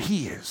at who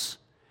he is.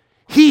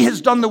 He has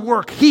done the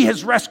work. He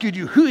has rescued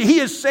you. He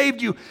has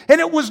saved you.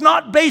 And it was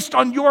not based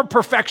on your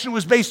perfection. It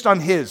was based on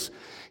his.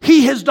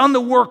 He has done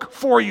the work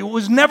for you. It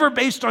was never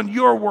based on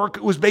your work.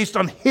 It was based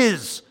on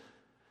his.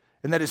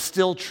 And that is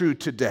still true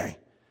today.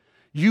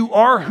 You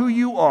are who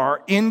you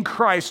are in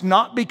Christ,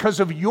 not because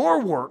of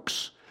your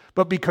works,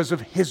 but because of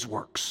his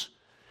works.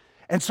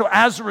 And so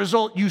as a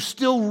result, you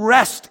still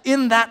rest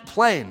in that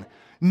plane,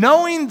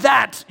 knowing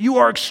that you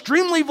are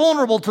extremely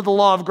vulnerable to the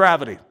law of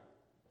gravity.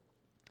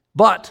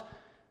 But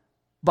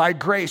by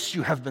grace,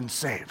 you have been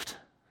saved.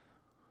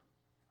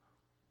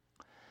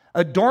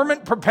 A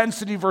dormant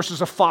propensity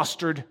versus a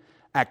fostered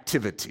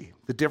activity.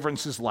 The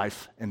difference is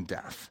life and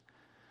death.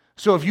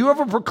 So if you have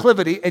a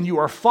proclivity and you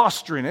are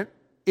fostering it,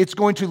 it's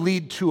going to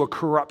lead to a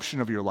corruption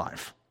of your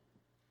life.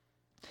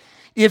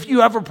 If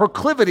you have a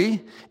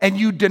proclivity and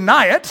you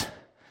deny it,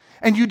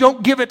 and you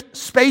don't give it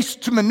space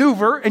to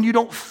maneuver, and you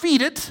don't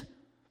feed it,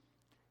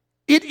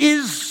 it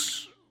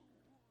is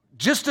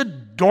just a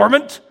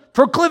dormant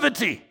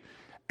proclivity,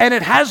 and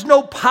it has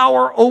no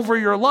power over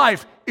your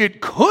life.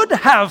 It could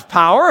have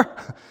power,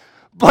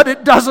 but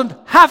it doesn't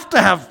have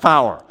to have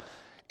power.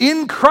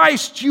 In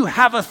Christ, you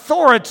have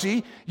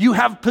authority, you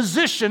have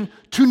position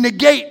to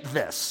negate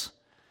this.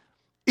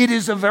 It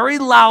is a very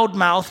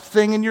loudmouth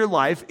thing in your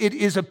life. It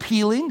is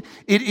appealing.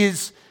 It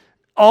is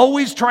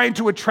always trying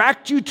to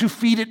attract you to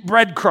feed it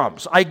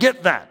breadcrumbs. I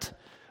get that.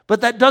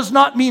 But that does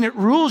not mean it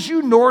rules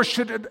you, nor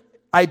should it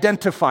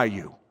identify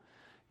you.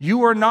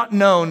 You are not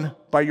known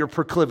by your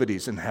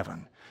proclivities in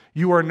heaven.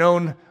 You are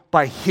known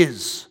by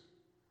his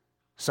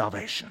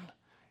salvation.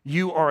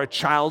 You are a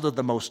child of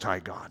the Most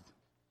High God.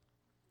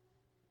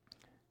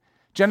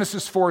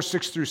 Genesis 4,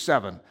 6 through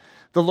 7.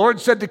 The Lord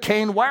said to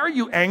Cain, why are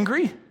you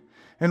angry?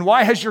 And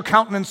why has your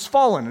countenance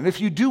fallen? And if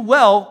you do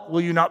well,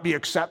 will you not be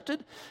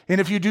accepted? And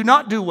if you do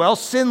not do well,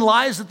 sin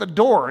lies at the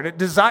door,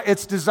 and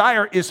its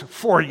desire is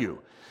for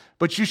you.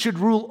 But you should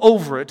rule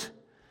over it.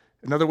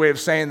 Another way of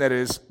saying that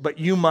is, but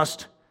you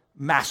must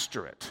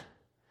master it.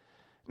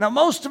 Now,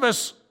 most of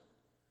us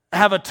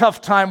have a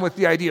tough time with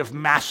the idea of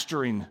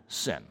mastering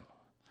sin,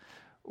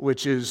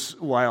 which is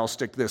why I'll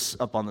stick this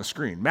up on the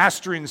screen.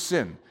 Mastering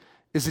sin,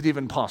 is it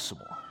even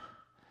possible?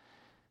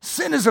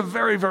 Sin is a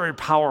very, very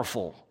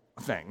powerful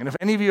thing. And if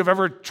any of you have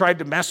ever tried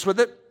to mess with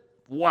it,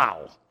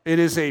 wow. It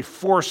is a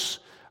force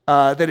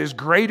that is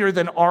greater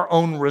than our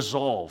own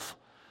resolve.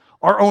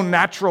 Our own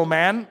natural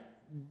man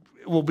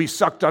will be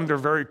sucked under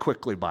very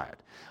quickly by it.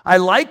 I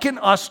liken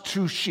us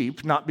to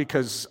sheep, not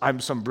because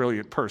I'm some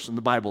brilliant person,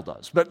 the Bible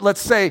does. But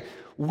let's say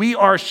we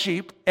are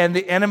sheep and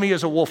the enemy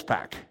is a wolf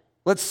pack.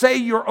 Let's say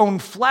your own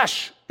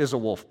flesh is a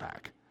wolf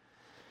pack.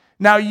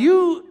 Now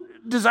you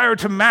desire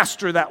to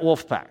master that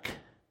wolf pack.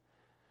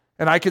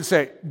 And I could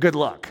say, good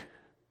luck.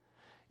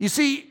 You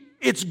see,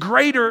 it's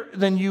greater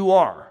than you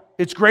are.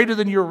 It's greater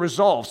than your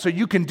resolve. So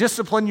you can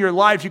discipline your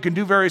life, you can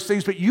do various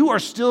things, but you are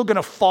still going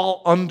to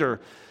fall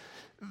under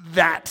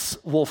that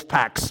wolf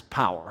pack's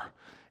power.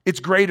 It's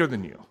greater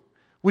than you,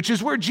 which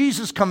is where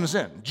Jesus comes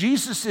in.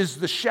 Jesus is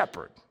the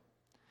shepherd.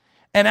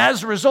 And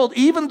as a result,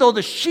 even though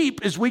the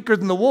sheep is weaker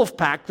than the wolf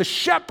pack, the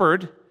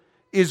shepherd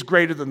is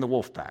greater than the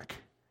wolf pack.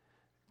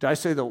 Did I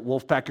say the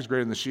wolf pack is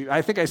greater than the sheep?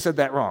 I think I said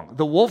that wrong.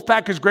 The wolf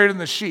pack is greater than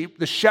the sheep.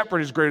 The shepherd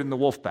is greater than the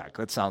wolf pack.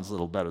 That sounds a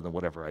little better than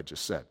whatever I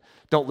just said.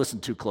 Don't listen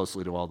too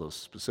closely to all those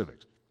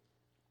specifics.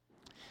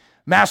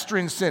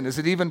 Mastering sin, is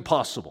it even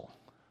possible?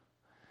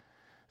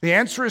 The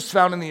answer is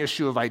found in the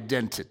issue of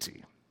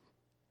identity.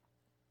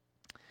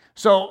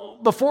 So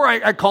before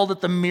I called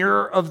it the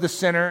mirror of the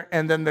sinner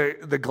and then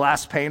the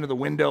glass pane or the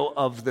window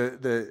of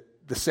the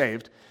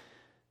saved,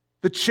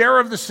 the chair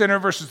of the sinner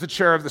versus the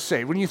chair of the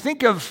saved. When you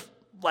think of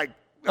like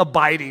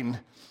abiding,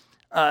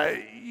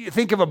 you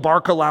think of a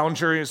Barca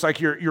lounger, it's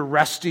like you're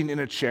resting in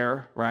a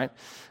chair, right?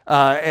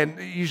 And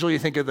usually you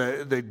think of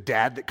the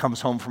dad that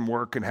comes home from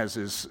work and has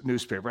his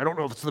newspaper. I don't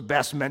know if it's the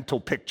best mental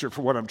picture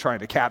for what I'm trying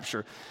to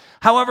capture.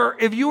 However,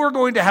 if you were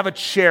going to have a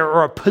chair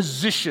or a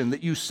position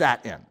that you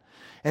sat in,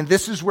 and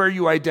this is where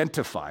you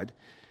identified,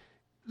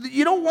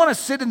 you don't want to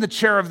sit in the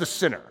chair of the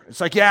sinner.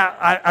 It's like,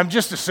 yeah, I'm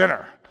just a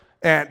sinner,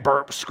 and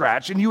burp,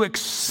 scratch, and you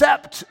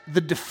accept the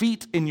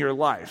defeat in your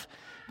life.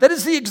 That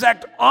is the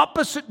exact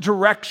opposite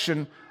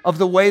direction of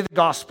the way the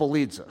gospel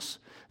leads us.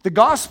 The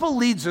gospel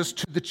leads us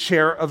to the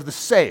chair of the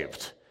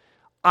saved.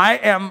 I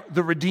am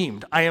the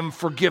redeemed. I am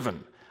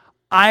forgiven.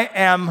 I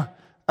am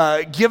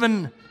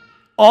given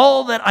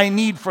all that I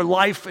need for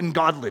life and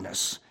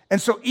godliness. And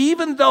so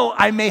even though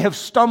I may have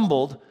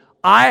stumbled,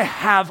 I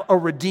have a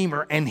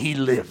Redeemer and he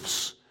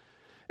lives.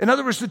 In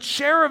other words, the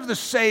chair of the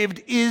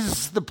saved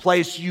is the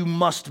place you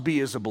must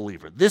be as a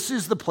believer. This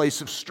is the place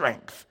of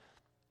strength.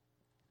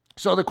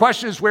 So the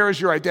question is, where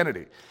is your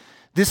identity?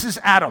 This is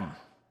Adam.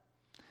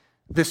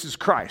 This is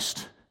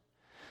Christ.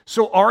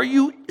 So are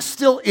you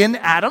still in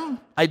Adam,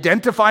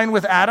 identifying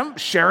with Adam,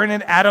 sharing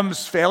in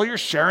Adam's failure,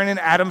 sharing in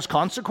Adam's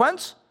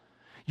consequence?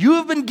 You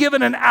have been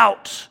given an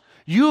out.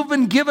 You have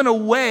been given a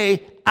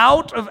way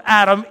out of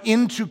Adam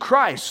into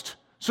Christ.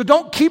 So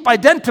don't keep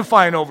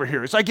identifying over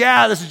here. It's like,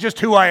 yeah, this is just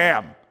who I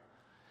am.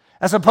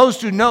 As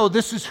opposed to, no,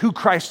 this is who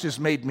Christ has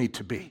made me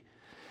to be.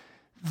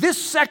 This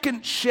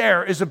second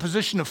share is a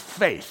position of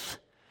faith.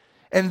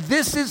 And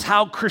this is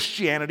how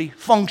Christianity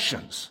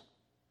functions.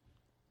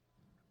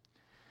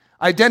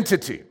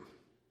 Identity.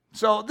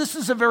 So this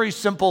is a very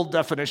simple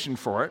definition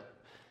for it.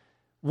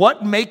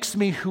 What makes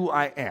me who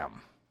I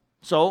am?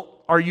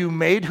 So are you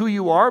made who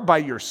you are by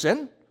your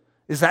sin?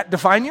 Does that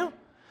define you?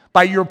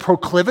 By your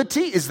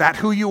proclivity? Is that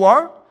who you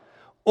are?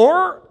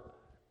 Or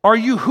are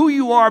you who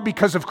you are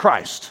because of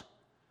Christ?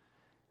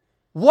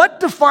 What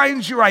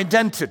defines your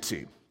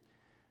identity?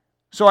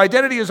 So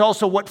identity is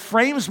also what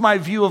frames my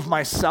view of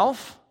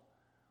myself,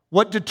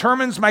 what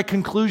determines my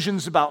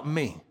conclusions about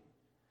me.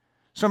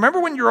 So remember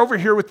when you're over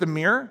here with the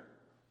mirror,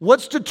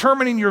 what's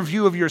determining your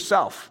view of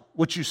yourself?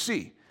 What you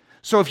see.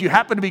 So if you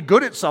happen to be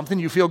good at something,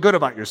 you feel good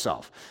about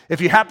yourself.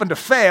 If you happen to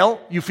fail,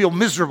 you feel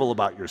miserable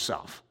about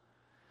yourself.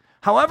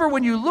 However,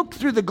 when you look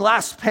through the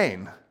glass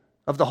pane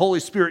of the Holy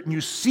Spirit and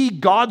you see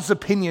God's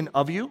opinion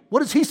of you, what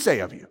does he say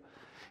of you?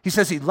 He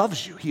says he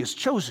loves you. He has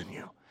chosen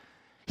you.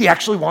 He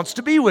actually wants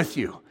to be with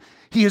you.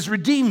 He has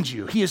redeemed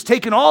you. He has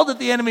taken all that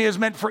the enemy has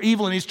meant for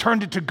evil and he's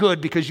turned it to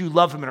good because you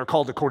love him and are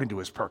called according to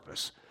his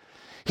purpose.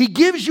 He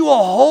gives you a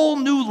whole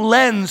new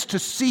lens to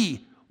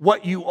see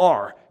what you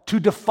are, to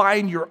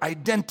define your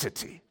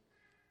identity.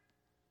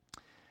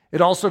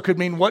 It also could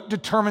mean what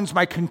determines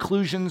my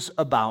conclusions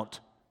about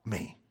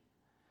me.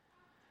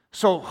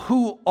 So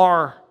who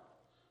are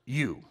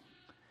you?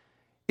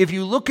 If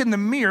you look in the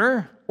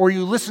mirror or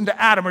you listen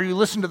to Adam, or you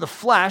listen to the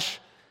flesh,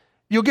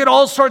 you'll get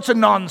all sorts of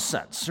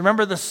nonsense.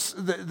 Remember,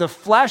 the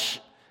flesh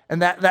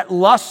and that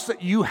lust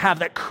that you have,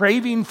 that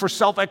craving for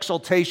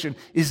self-exaltation,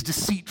 is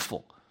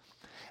deceitful.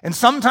 And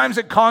sometimes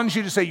it cons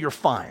you to say, you're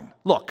fine.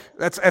 Look,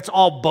 that's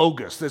all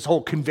bogus, this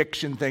whole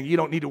conviction thing. You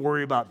don't need to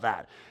worry about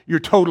that.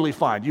 You're totally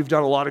fine. You've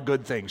done a lot of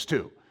good things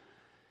too.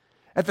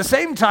 At the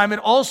same time, it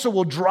also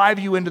will drive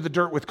you into the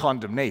dirt with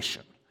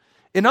condemnation.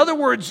 In other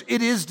words,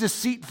 it is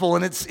deceitful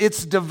and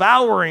it's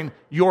devouring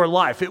your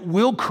life. It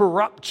will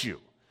corrupt you.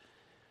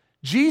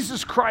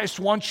 Jesus Christ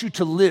wants you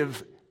to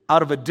live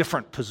out of a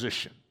different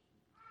position.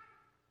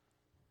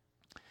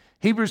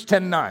 Hebrews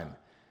 10:9.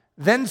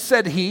 Then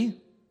said he,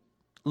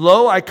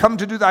 Lo, I come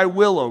to do thy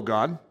will, O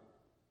God.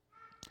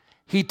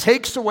 He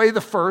takes away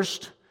the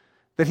first,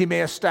 that he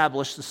may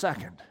establish the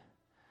second.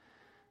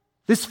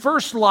 This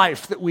first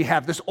life that we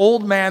have, this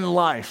old man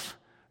life,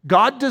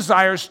 God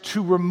desires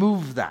to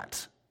remove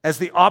that as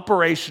the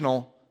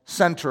operational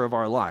center of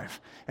our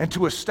life and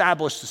to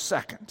establish the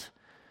second.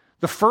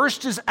 The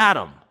first is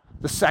Adam.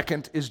 The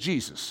second is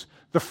Jesus.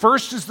 The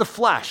first is the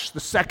flesh. The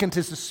second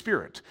is the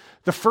spirit.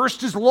 The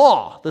first is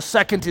law. The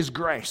second is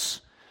grace.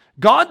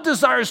 God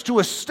desires to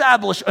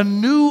establish a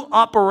new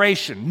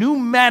operation, new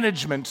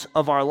management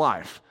of our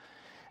life.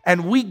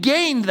 And we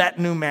gain that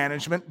new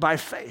management by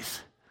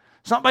faith.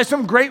 It's not by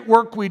some great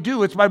work we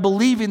do. It's by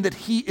believing that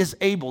he is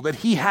able, that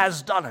he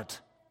has done it.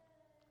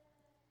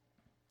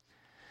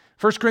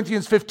 1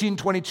 Corinthians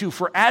 15:22,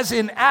 for as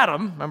in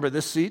Adam, remember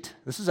this seat,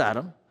 this is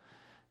Adam,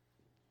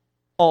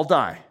 all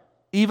die.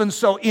 Even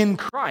so in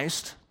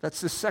Christ, that's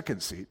the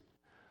second seat,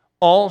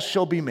 all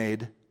shall be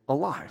made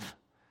alive.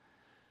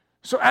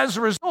 So as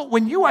a result,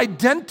 when you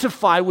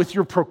identify with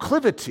your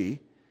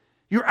proclivity,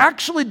 you're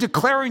actually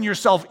declaring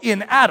yourself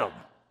in Adam.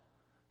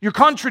 You're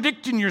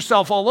contradicting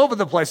yourself all over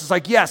the place. It's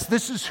like, yes,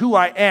 this is who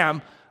I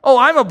am. Oh,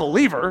 I'm a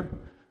believer,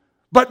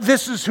 but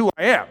this is who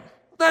I am.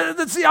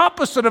 That's the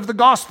opposite of the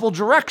gospel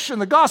direction.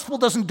 The gospel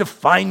doesn't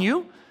define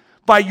you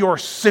by your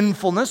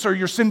sinfulness or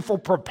your sinful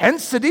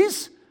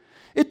propensities.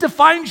 It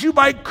defines you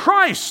by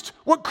Christ,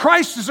 what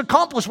Christ has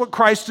accomplished, what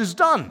Christ has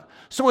done.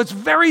 So it's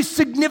very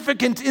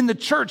significant in the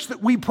church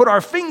that we put our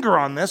finger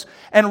on this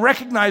and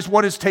recognize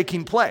what is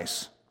taking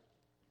place.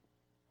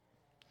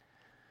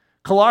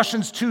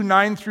 Colossians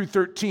 2:9 through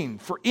 13.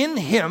 For in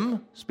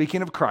him,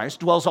 speaking of Christ,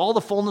 dwells all the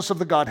fullness of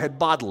the Godhead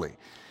bodily,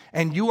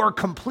 and you are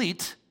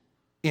complete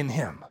in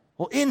him.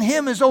 Well, in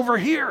him is over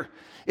here.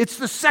 It's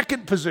the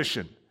second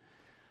position.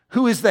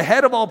 Who is the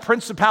head of all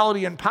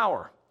principality and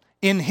power.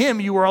 In him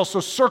you were also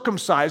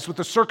circumcised with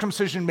the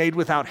circumcision made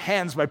without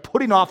hands, by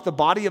putting off the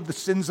body of the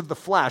sins of the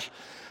flesh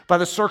by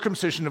the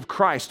circumcision of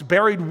Christ,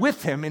 buried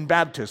with him in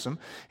baptism,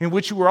 in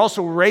which you were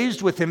also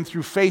raised with him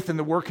through faith in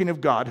the working of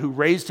God, who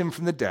raised him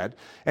from the dead.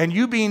 And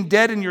you being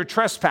dead in your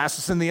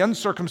trespasses and the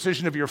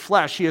uncircumcision of your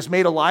flesh, he has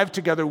made alive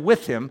together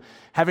with him,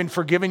 having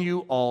forgiven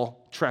you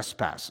all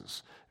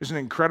trespasses. There's an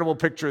incredible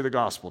picture of the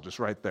gospel just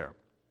right there.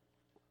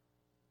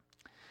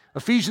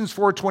 Ephesians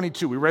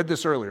 4:22, we read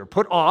this earlier.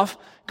 Put off,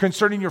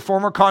 concerning your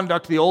former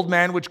conduct, the old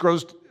man which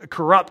grows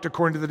corrupt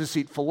according to the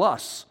deceitful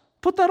lusts.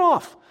 Put that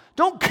off.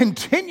 Don't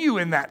continue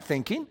in that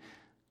thinking.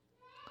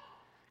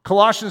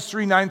 Colossians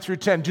 3:9 through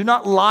 10, do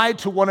not lie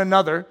to one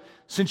another,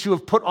 since you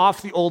have put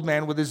off the old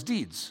man with his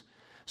deeds.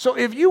 So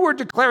if you were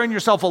declaring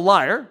yourself a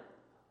liar,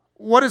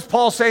 what is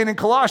Paul saying in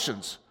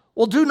Colossians?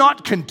 Well, do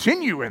not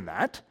continue in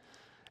that.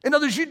 In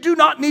other words, you do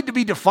not need to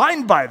be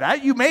defined by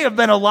that. You may have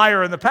been a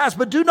liar in the past,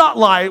 but do not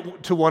lie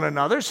to one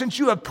another, since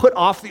you have put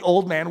off the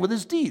old man with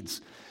his deeds,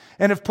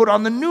 and have put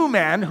on the new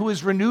man, who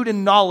is renewed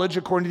in knowledge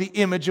according to the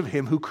image of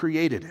him who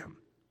created him.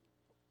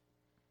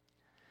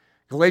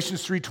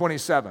 Galatians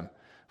 3:27,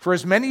 for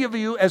as many of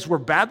you as were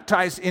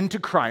baptized into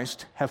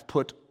Christ have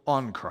put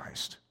on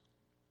Christ.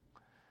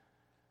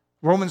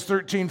 Romans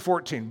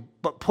 13:14,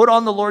 but put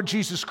on the Lord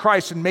Jesus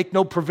Christ and make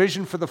no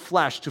provision for the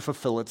flesh to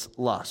fulfill its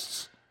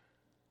lusts.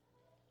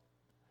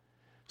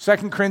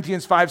 2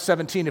 Corinthians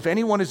 5:17, if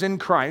anyone is in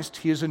Christ,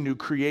 he is a new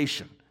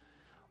creation.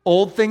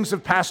 Old things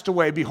have passed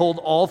away. Behold,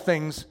 all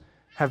things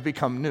have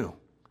become new.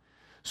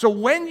 So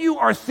when you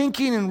are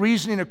thinking and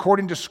reasoning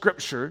according to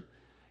Scripture,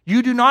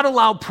 you do not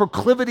allow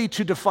proclivity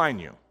to define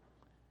you.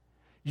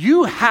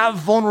 You have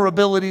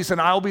vulnerabilities, and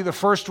I'll be the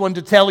first one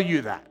to tell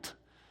you that.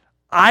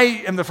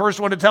 I am the first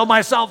one to tell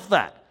myself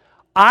that.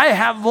 I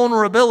have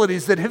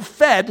vulnerabilities that have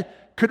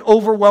could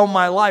overwhelm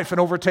my life and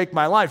overtake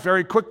my life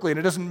very quickly. And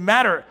it doesn't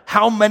matter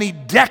how many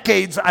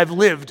decades I've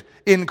lived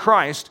in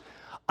Christ,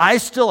 I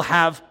still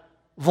have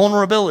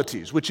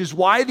vulnerabilities, which is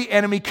why the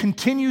enemy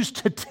continues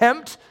to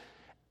tempt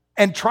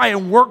and try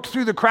and work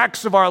through the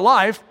cracks of our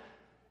life,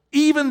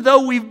 even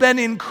though we've been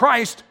in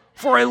Christ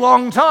for a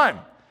long time.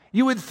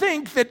 You would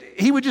think that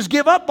he would just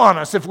give up on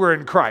us if we're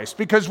in Christ,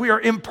 because we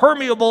are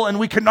impermeable and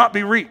we cannot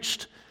be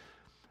reached.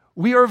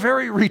 We are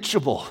very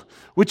reachable,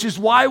 which is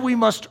why we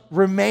must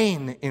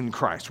remain in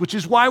Christ, which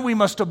is why we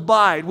must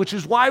abide, which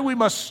is why we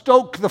must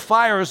stoke the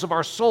fires of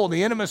our soul,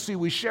 the intimacy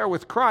we share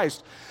with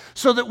Christ,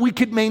 so that we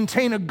could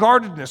maintain a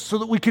guardedness, so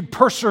that we could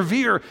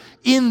persevere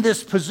in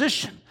this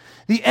position.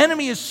 The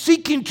enemy is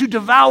seeking to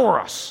devour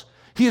us.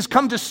 He has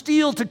come to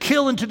steal, to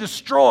kill, and to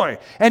destroy.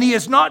 And he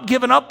has not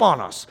given up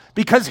on us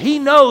because he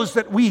knows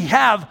that we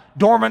have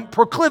dormant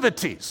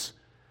proclivities.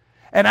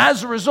 And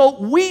as a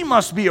result, we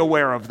must be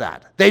aware of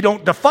that. They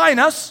don't define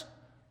us,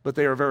 but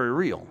they are very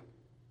real.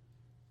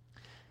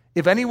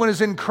 If anyone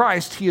is in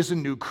Christ, he is a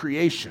new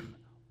creation.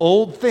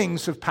 Old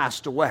things have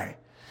passed away.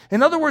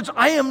 In other words,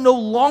 I am no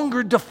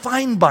longer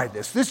defined by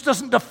this. This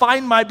doesn't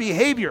define my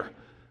behavior.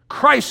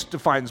 Christ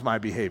defines my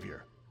behavior.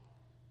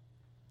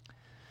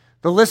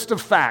 The list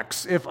of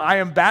facts: if I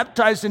am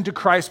baptized into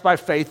Christ by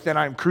faith, then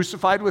I am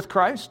crucified with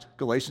Christ,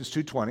 Galatians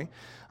 2:20.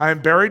 I am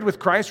buried with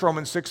Christ,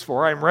 Romans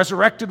 6:4. I am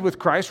resurrected with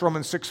Christ,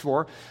 Romans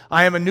 6:4.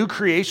 I am a new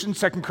creation,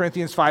 2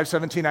 Corinthians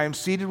 5:17. I am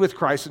seated with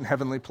Christ in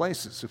heavenly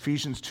places,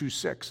 Ephesians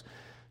 2:6.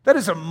 That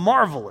is a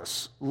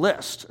marvelous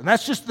list, and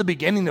that's just the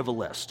beginning of a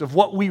list of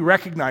what we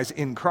recognize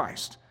in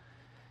Christ.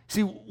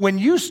 See, when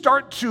you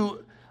start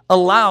to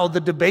allow the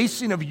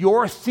debasing of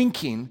your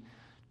thinking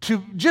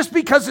to, just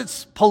because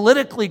it's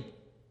politically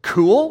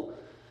cool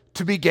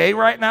to be gay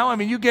right now, I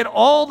mean, you get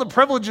all the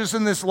privileges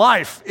in this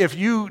life if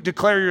you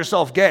declare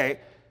yourself gay,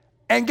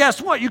 and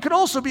guess what? You could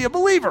also be a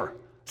believer.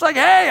 It's like,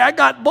 hey, I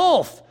got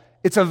both.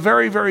 It's a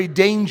very, very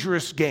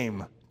dangerous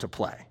game to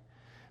play,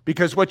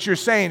 because what you're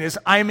saying is,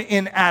 I'm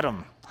in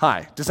Adam.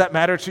 Hi, does that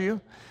matter to you?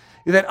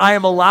 That I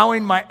am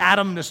allowing my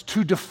Adamness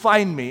to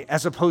define me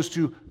as opposed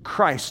to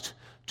Christ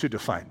to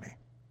define me.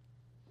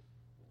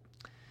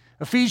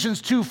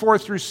 Ephesians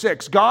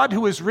 2:4-6. God,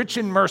 who is rich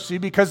in mercy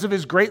because of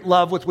his great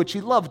love with which he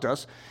loved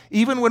us,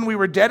 even when we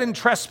were dead in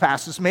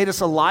trespasses, made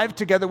us alive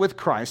together with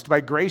Christ.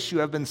 By grace you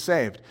have been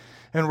saved,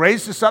 and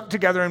raised us up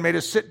together and made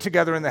us sit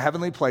together in the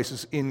heavenly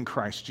places in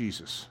Christ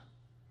Jesus.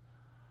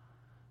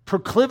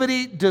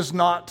 Proclivity does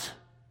not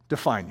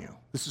define you.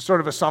 This is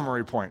sort of a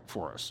summary point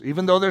for us.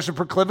 Even though there's a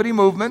proclivity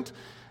movement,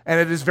 and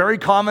it is very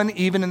common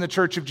even in the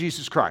Church of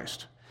Jesus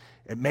Christ.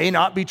 It may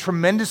not be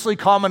tremendously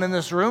common in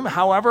this room.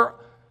 However,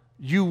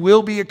 you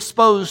will be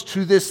exposed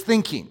to this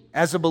thinking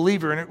as a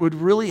believer, and it would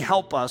really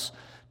help us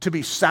to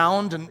be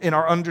sound in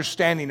our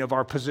understanding of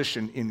our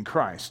position in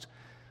Christ.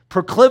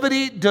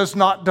 Proclivity does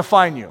not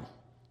define you.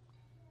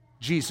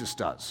 Jesus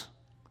does.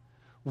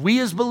 We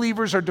as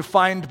believers are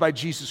defined by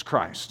Jesus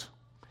Christ.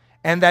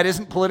 And that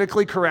isn't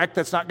politically correct.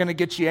 That's not going to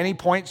get you any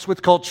points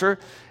with culture,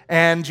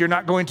 and you're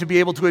not going to be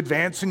able to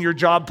advance in your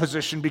job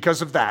position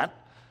because of that.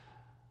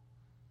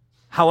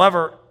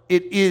 However,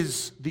 it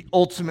is the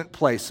ultimate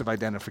place of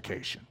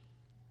identification.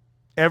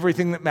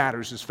 Everything that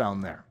matters is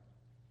found there.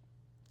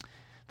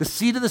 The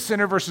seed of the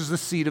sinner versus the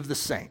seed of the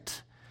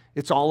saint.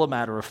 It's all a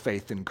matter of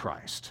faith in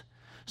Christ.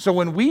 So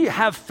when we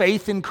have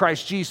faith in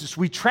Christ Jesus,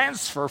 we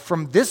transfer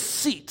from this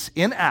seat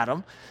in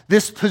Adam,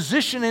 this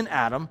position in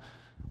Adam,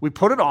 we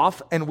put it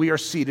off, and we are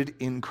seated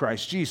in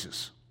Christ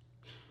Jesus.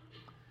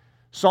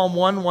 Psalm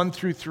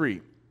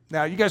 1:1-3.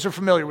 Now, you guys are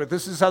familiar with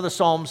this. This is how the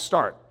Psalms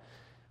start.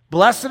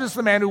 Blessed is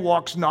the man who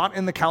walks not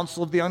in the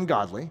counsel of the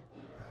ungodly.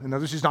 In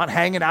other words, he's not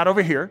hanging out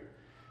over here.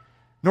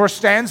 Nor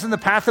stands in the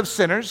path of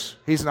sinners.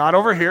 He's not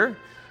over here.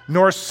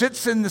 Nor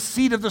sits in the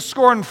seat of the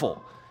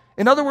scornful.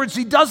 In other words,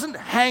 he doesn't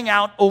hang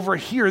out over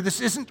here.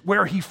 This isn't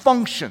where he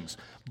functions.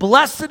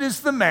 Blessed is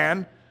the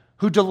man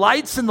who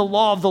delights in the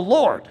law of the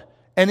Lord,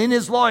 and in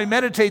his law he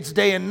meditates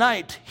day and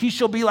night. He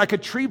shall be like a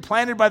tree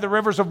planted by the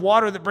rivers of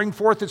water that bring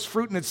forth its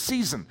fruit in its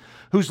season,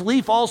 whose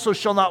leaf also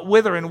shall not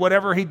wither, and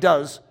whatever he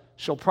does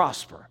shall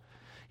prosper.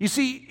 You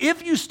see,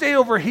 if you stay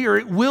over here,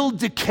 it will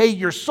decay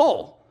your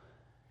soul.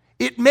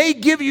 It may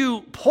give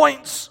you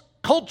points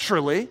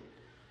culturally,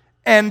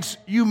 and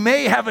you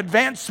may have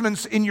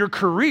advancements in your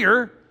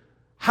career.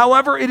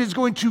 However, it is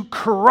going to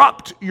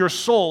corrupt your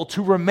soul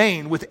to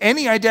remain with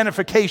any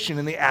identification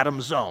in the Adam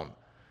zone.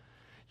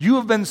 You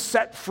have been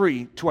set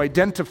free to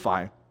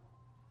identify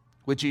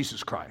with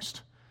Jesus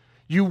Christ.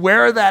 You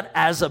wear that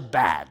as a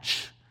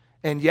badge.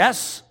 And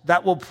yes,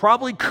 that will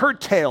probably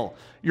curtail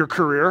your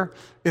career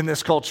in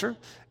this culture.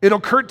 It'll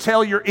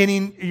curtail your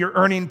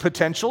earning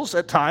potentials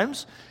at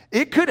times.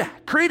 It could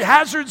create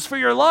hazards for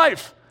your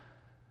life.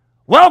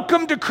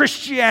 Welcome to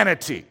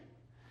Christianity.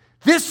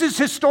 This is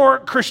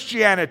historic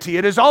Christianity.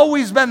 It has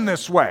always been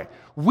this way.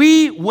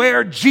 We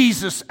wear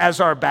Jesus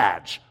as our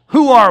badge.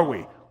 Who are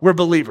we? We're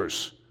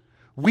believers.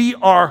 We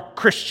are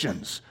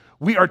Christians.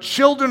 We are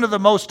children of the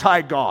Most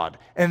High God,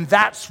 and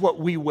that's what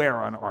we wear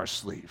on our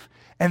sleeve.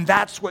 And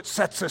that's what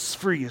sets us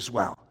free as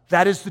well.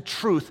 That is the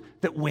truth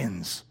that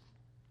wins.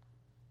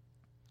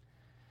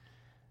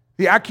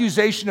 The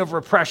accusation of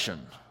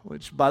repression,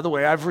 which, by the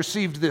way, I've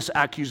received this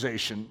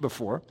accusation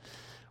before.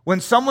 When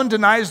someone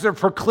denies their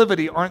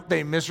proclivity, aren't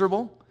they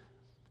miserable?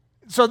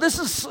 So this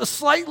is a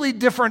slightly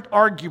different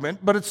argument,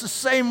 but it's the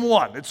same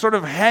one. It sort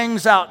of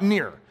hangs out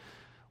near,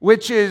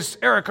 which is,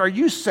 Eric, are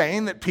you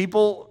saying that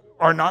people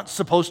are not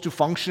supposed to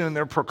function in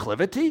their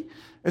proclivity?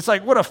 It's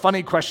like, what a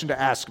funny question to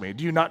ask me.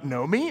 Do you not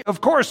know me? Of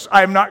course,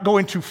 I'm not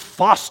going to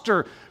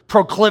foster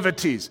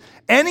proclivities.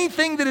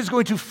 Anything that is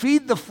going to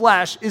feed the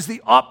flesh is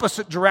the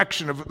opposite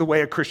direction of the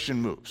way a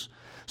Christian moves.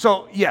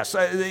 So yes,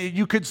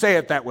 you could say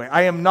it that way.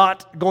 I am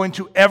not going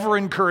to ever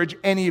encourage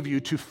any of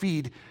you to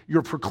feed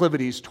your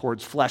proclivities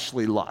towards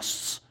fleshly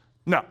lusts.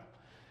 No.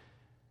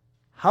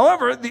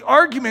 However, the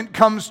argument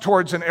comes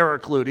towards an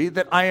Eric Ludy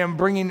that I am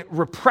bringing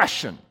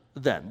repression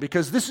then,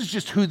 because this is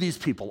just who these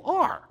people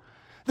are.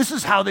 This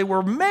is how they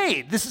were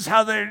made. This is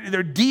how their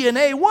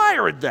DNA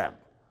wired them.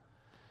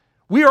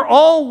 We are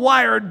all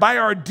wired by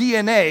our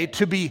DNA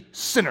to be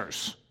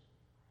sinners.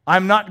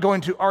 I'm not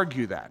going to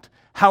argue that.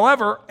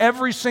 However,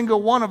 every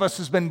single one of us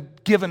has been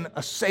given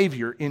a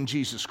Savior in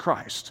Jesus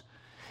Christ.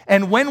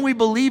 And when we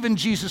believe in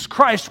Jesus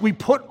Christ, we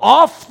put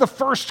off the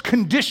first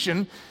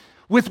condition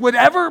with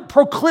whatever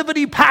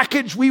proclivity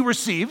package we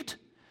received.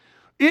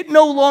 It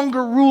no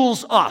longer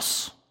rules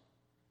us.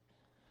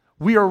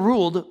 We are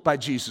ruled by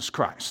Jesus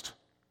Christ.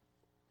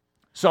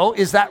 So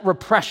is that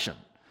repression?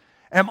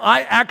 Am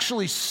I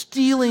actually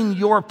stealing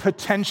your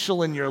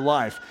potential in your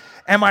life?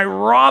 Am I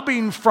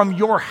robbing from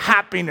your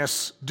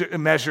happiness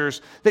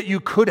measures that you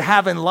could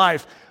have in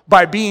life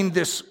by being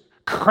this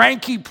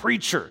cranky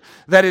preacher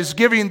that is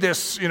giving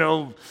this,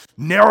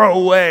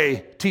 narrow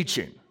way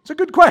teaching? It's a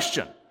good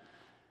question.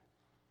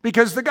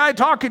 Because the guy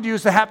talking to you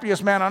is the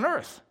happiest man on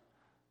earth.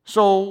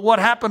 So what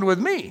happened with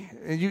me?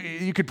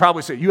 You could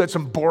probably say you had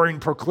some boring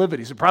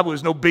proclivities. It probably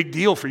was no big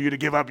deal for you to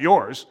give up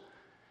yours.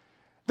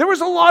 There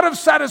was a lot of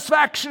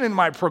satisfaction in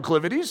my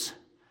proclivities.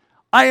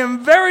 I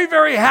am very,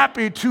 very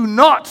happy to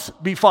not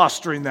be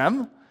fostering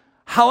them.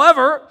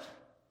 However,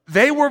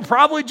 they were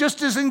probably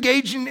just as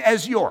engaging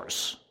as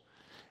yours.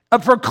 A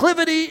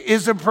proclivity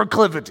is a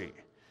proclivity.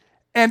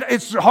 And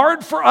it's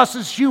hard for us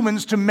as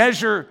humans to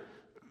measure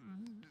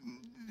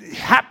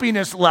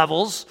happiness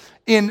levels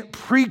in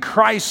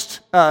pre-Christ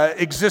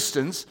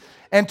existence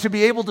and to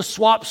be able to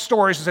swap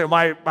stories and say,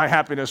 my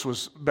happiness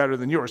was better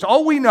than yours.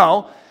 All we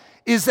know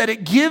is that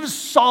it gives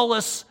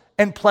solace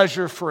and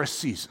pleasure for a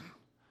season,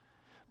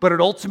 but it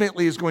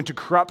ultimately is going to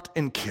corrupt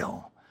and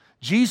kill.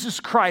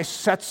 Jesus Christ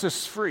sets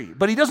us free,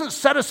 but he doesn't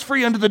set us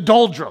free unto the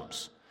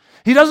doldrums.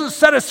 He doesn't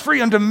set us free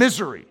unto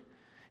misery.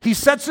 He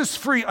sets us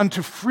free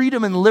unto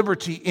freedom and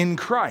liberty in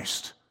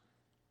Christ.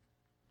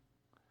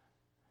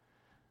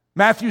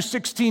 Matthew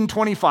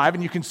 16:25,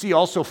 and you can see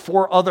also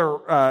 4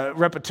 other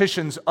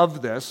repetitions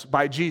of this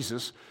by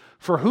Jesus.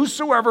 For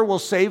whosoever will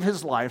save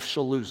his life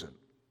shall lose it.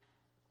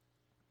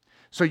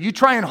 So you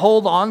try and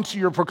hold on to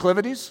your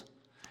proclivities,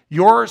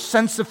 your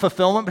sense of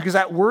fulfillment, because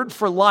that word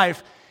for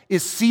life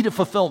is seat of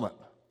fulfillment.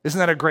 Isn't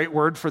that a great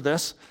word for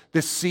this?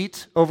 This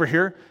seat over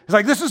here. It's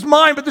like, this is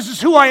mine, but this is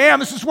who I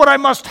am. This is what I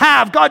must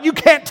have. God, you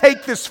can't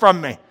take this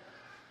from me.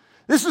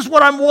 This is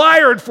what I'm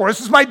wired for. This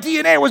is my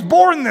DNA. I was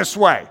born this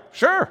way.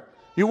 Sure,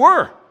 you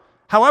were.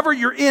 However,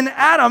 you're in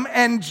Adam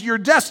and your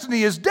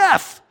destiny is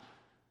death.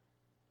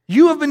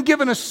 You have been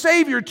given a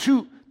Savior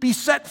to be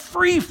set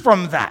free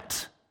from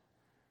that.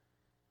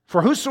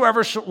 For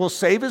whosoever will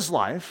save his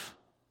life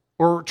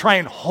or try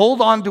and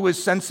hold on to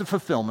his sense of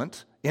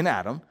fulfillment in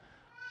Adam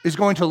is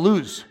going to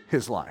lose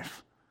his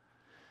life.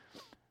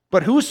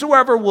 But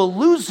whosoever will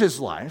lose his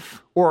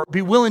life or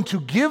be willing to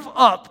give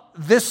up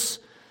this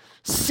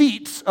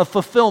seat of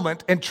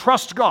fulfillment and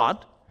trust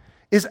God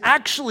is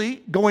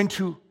actually going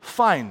to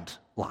find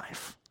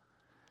life.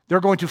 They're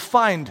going to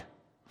find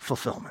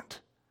fulfillment.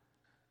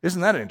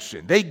 Isn't that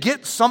interesting? They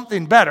get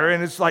something better,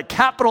 and it's like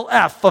capital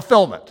F,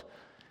 fulfillment.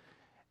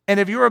 And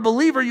if you're a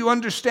believer, you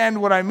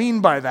understand what I mean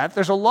by that.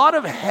 There's a lot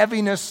of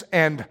heaviness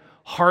and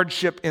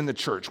hardship in the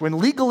church. When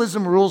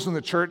legalism rules in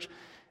the church,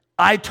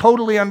 I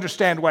totally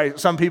understand why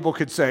some people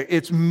could say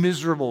it's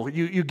miserable.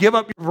 You give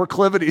up your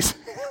proclivities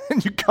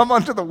and you come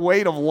under the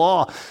weight of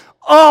law.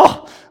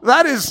 Oh,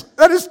 that is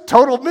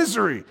total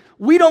misery.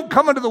 We don't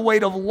come under the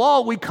weight of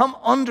law. We come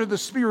under the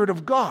Spirit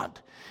of God.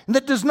 And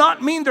that does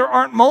not mean there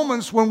aren't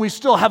moments when we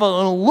still have an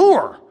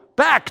allure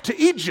back to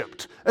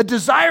Egypt, a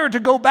desire to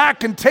go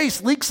back and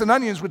taste leeks and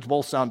onions, which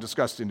both sound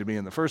disgusting to me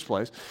in the first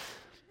place.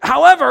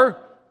 However,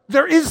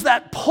 there is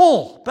that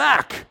pull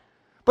back.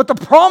 But the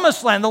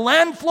promised land, the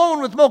land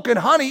flowing with milk and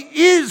honey,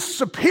 is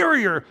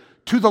superior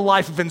to the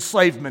life of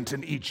enslavement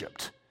in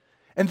Egypt.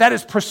 And that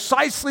is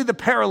precisely the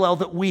parallel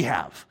that we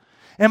have.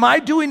 Am I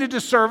doing a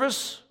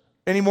disservice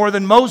any more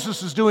than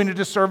Moses is doing a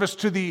disservice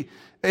to the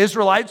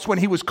Israelites when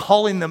he was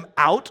calling them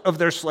out of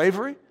their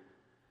slavery?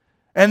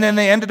 And then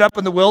they ended up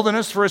in the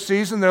wilderness for a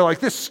season. They're like,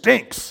 this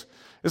stinks.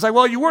 It's like,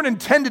 well, you weren't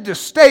intended to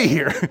stay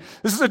here.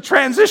 This is a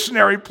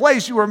transitionary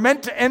place. You were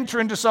meant to enter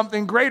into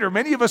something greater.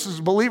 Many of us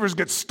as believers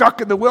get stuck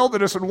in the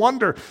wilderness and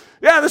wonder,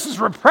 yeah, this is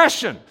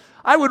repression.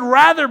 I would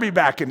rather be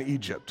back in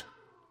Egypt.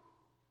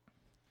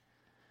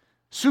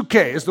 Suke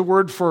is the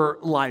word for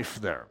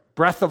life there.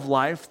 Breath of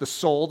life, the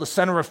soul, the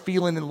center of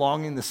feeling and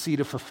longing, the seat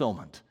of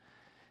fulfillment.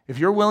 If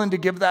you're willing to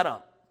give that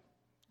up,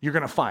 you're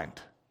going to find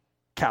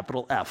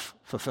capital F,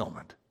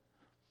 fulfillment.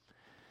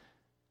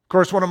 Of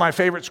course, one of my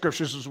favorite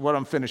scriptures is what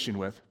I'm finishing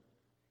with.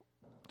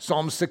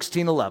 Psalm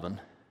 16:11.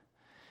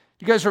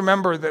 You guys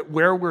remember that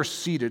where we're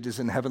seated is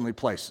in heavenly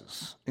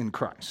places in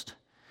Christ.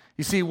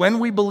 You see, when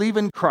we believe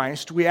in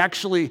Christ, we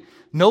actually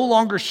no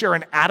longer share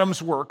in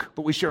Adam's work,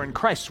 but we share in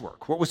Christ's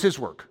work. What was his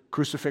work?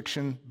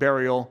 Crucifixion,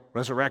 burial,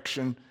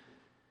 resurrection,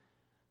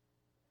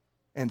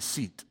 and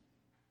seat.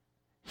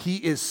 He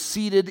is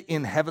seated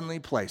in heavenly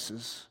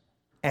places,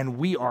 and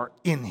we are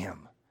in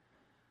him.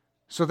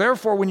 So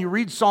therefore, when you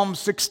read Psalm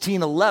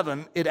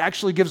 16:11, it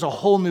actually gives a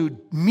whole new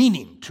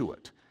meaning to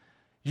it.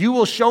 You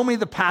will show me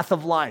the path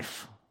of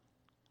life.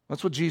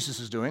 That's what Jesus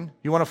is doing.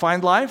 You want to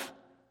find life?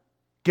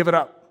 Give it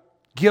up.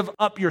 Give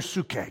up your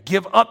suke.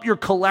 Give up your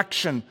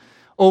collection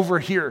over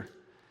here.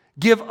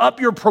 Give up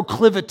your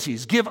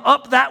proclivities. Give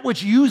up that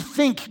which you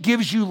think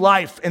gives you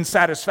life and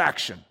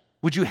satisfaction.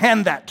 Would you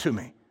hand that to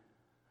me?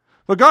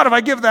 But God, if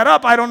I give that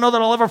up, I don't know that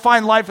I'll ever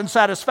find life and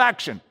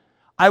satisfaction.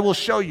 I will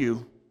show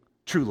you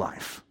true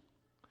life.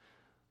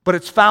 But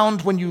it's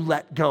found when you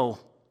let go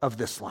of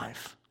this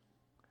life.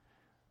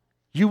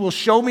 You will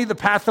show me the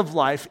path of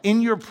life. In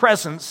your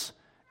presence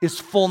is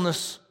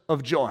fullness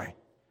of joy.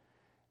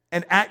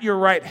 And at your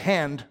right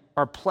hand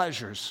are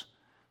pleasures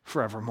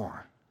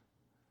forevermore.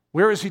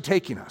 Where is he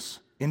taking us?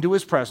 Into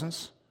his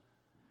presence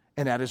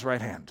and at his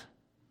right hand.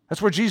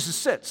 That's where Jesus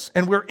sits,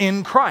 and we're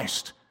in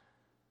Christ.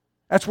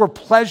 That's where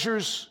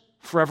pleasures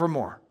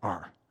forevermore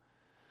are.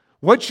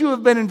 What you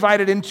have been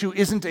invited into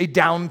isn't a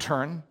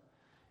downturn,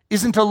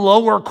 isn't a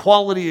lower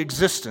quality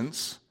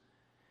existence.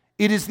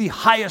 It is the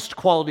highest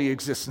quality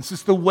existence.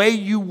 It's the way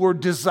you were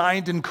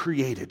designed and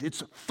created.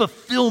 It's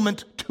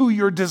fulfillment to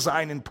your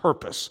design and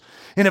purpose.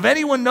 And if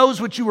anyone knows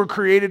what you were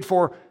created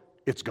for,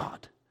 it's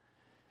God.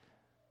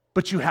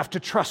 But you have to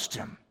trust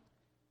him.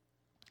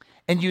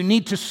 And you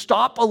need to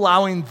stop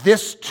allowing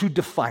this to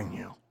define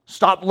you.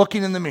 Stop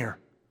looking in the mirror.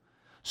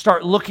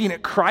 Start looking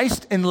at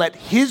Christ and let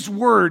his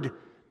word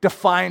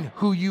define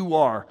who you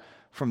are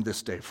from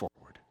this day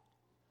forward.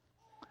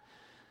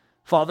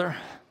 Father,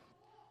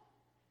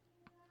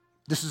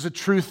 this is a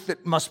truth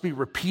that must be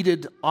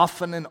repeated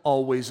often and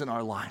always in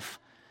our life.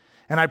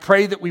 And I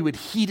pray that we would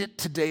heed it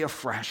today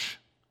afresh,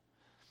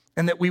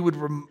 and that we would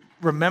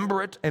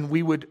remember it and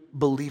we would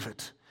believe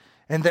it,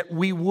 and that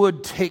we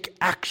would take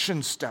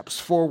action steps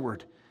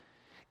forward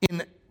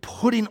in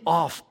putting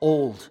off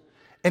old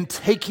and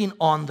taking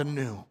on the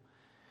new,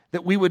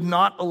 that we would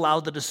not allow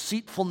the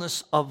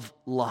deceitfulness of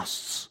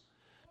lusts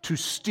to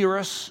steer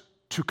us,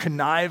 to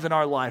connive in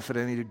our life at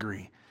any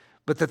degree,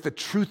 but that the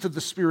truth of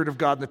the Spirit of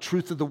God and the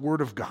truth of the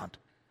Word of God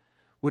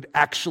would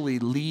actually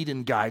lead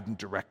and guide and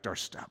direct our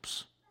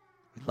steps.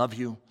 We love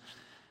you,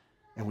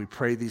 and we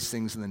pray these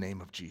things in the name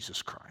of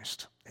Jesus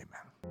Christ. Amen.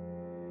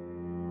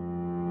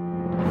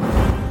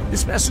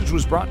 This message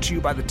was brought to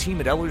you by the team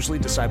at Ellerslie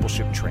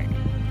Discipleship Training.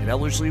 At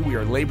Ellerslie, we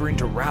are laboring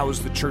to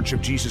rouse the Church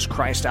of Jesus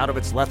Christ out of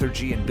its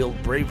lethargy and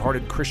build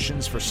brave-hearted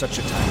Christians for such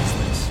a time as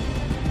this.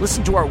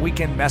 Listen to our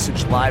weekend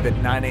message live at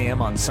 9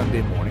 a.m. on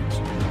Sunday mornings,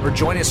 or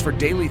join us for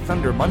Daily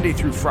Thunder Monday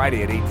through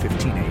Friday at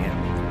 8:15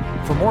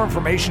 a.m. For more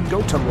information,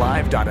 go to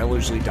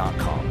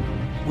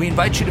live.ellerslie.com. We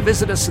invite you to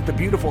visit us at the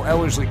beautiful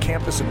Ellerslie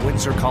campus in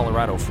Windsor,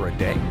 Colorado for a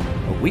day,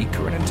 a week,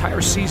 or an entire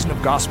season of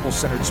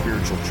gospel-centered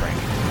spiritual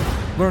training.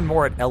 Learn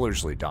more at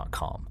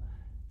ellerslie.com.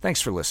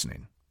 Thanks for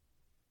listening.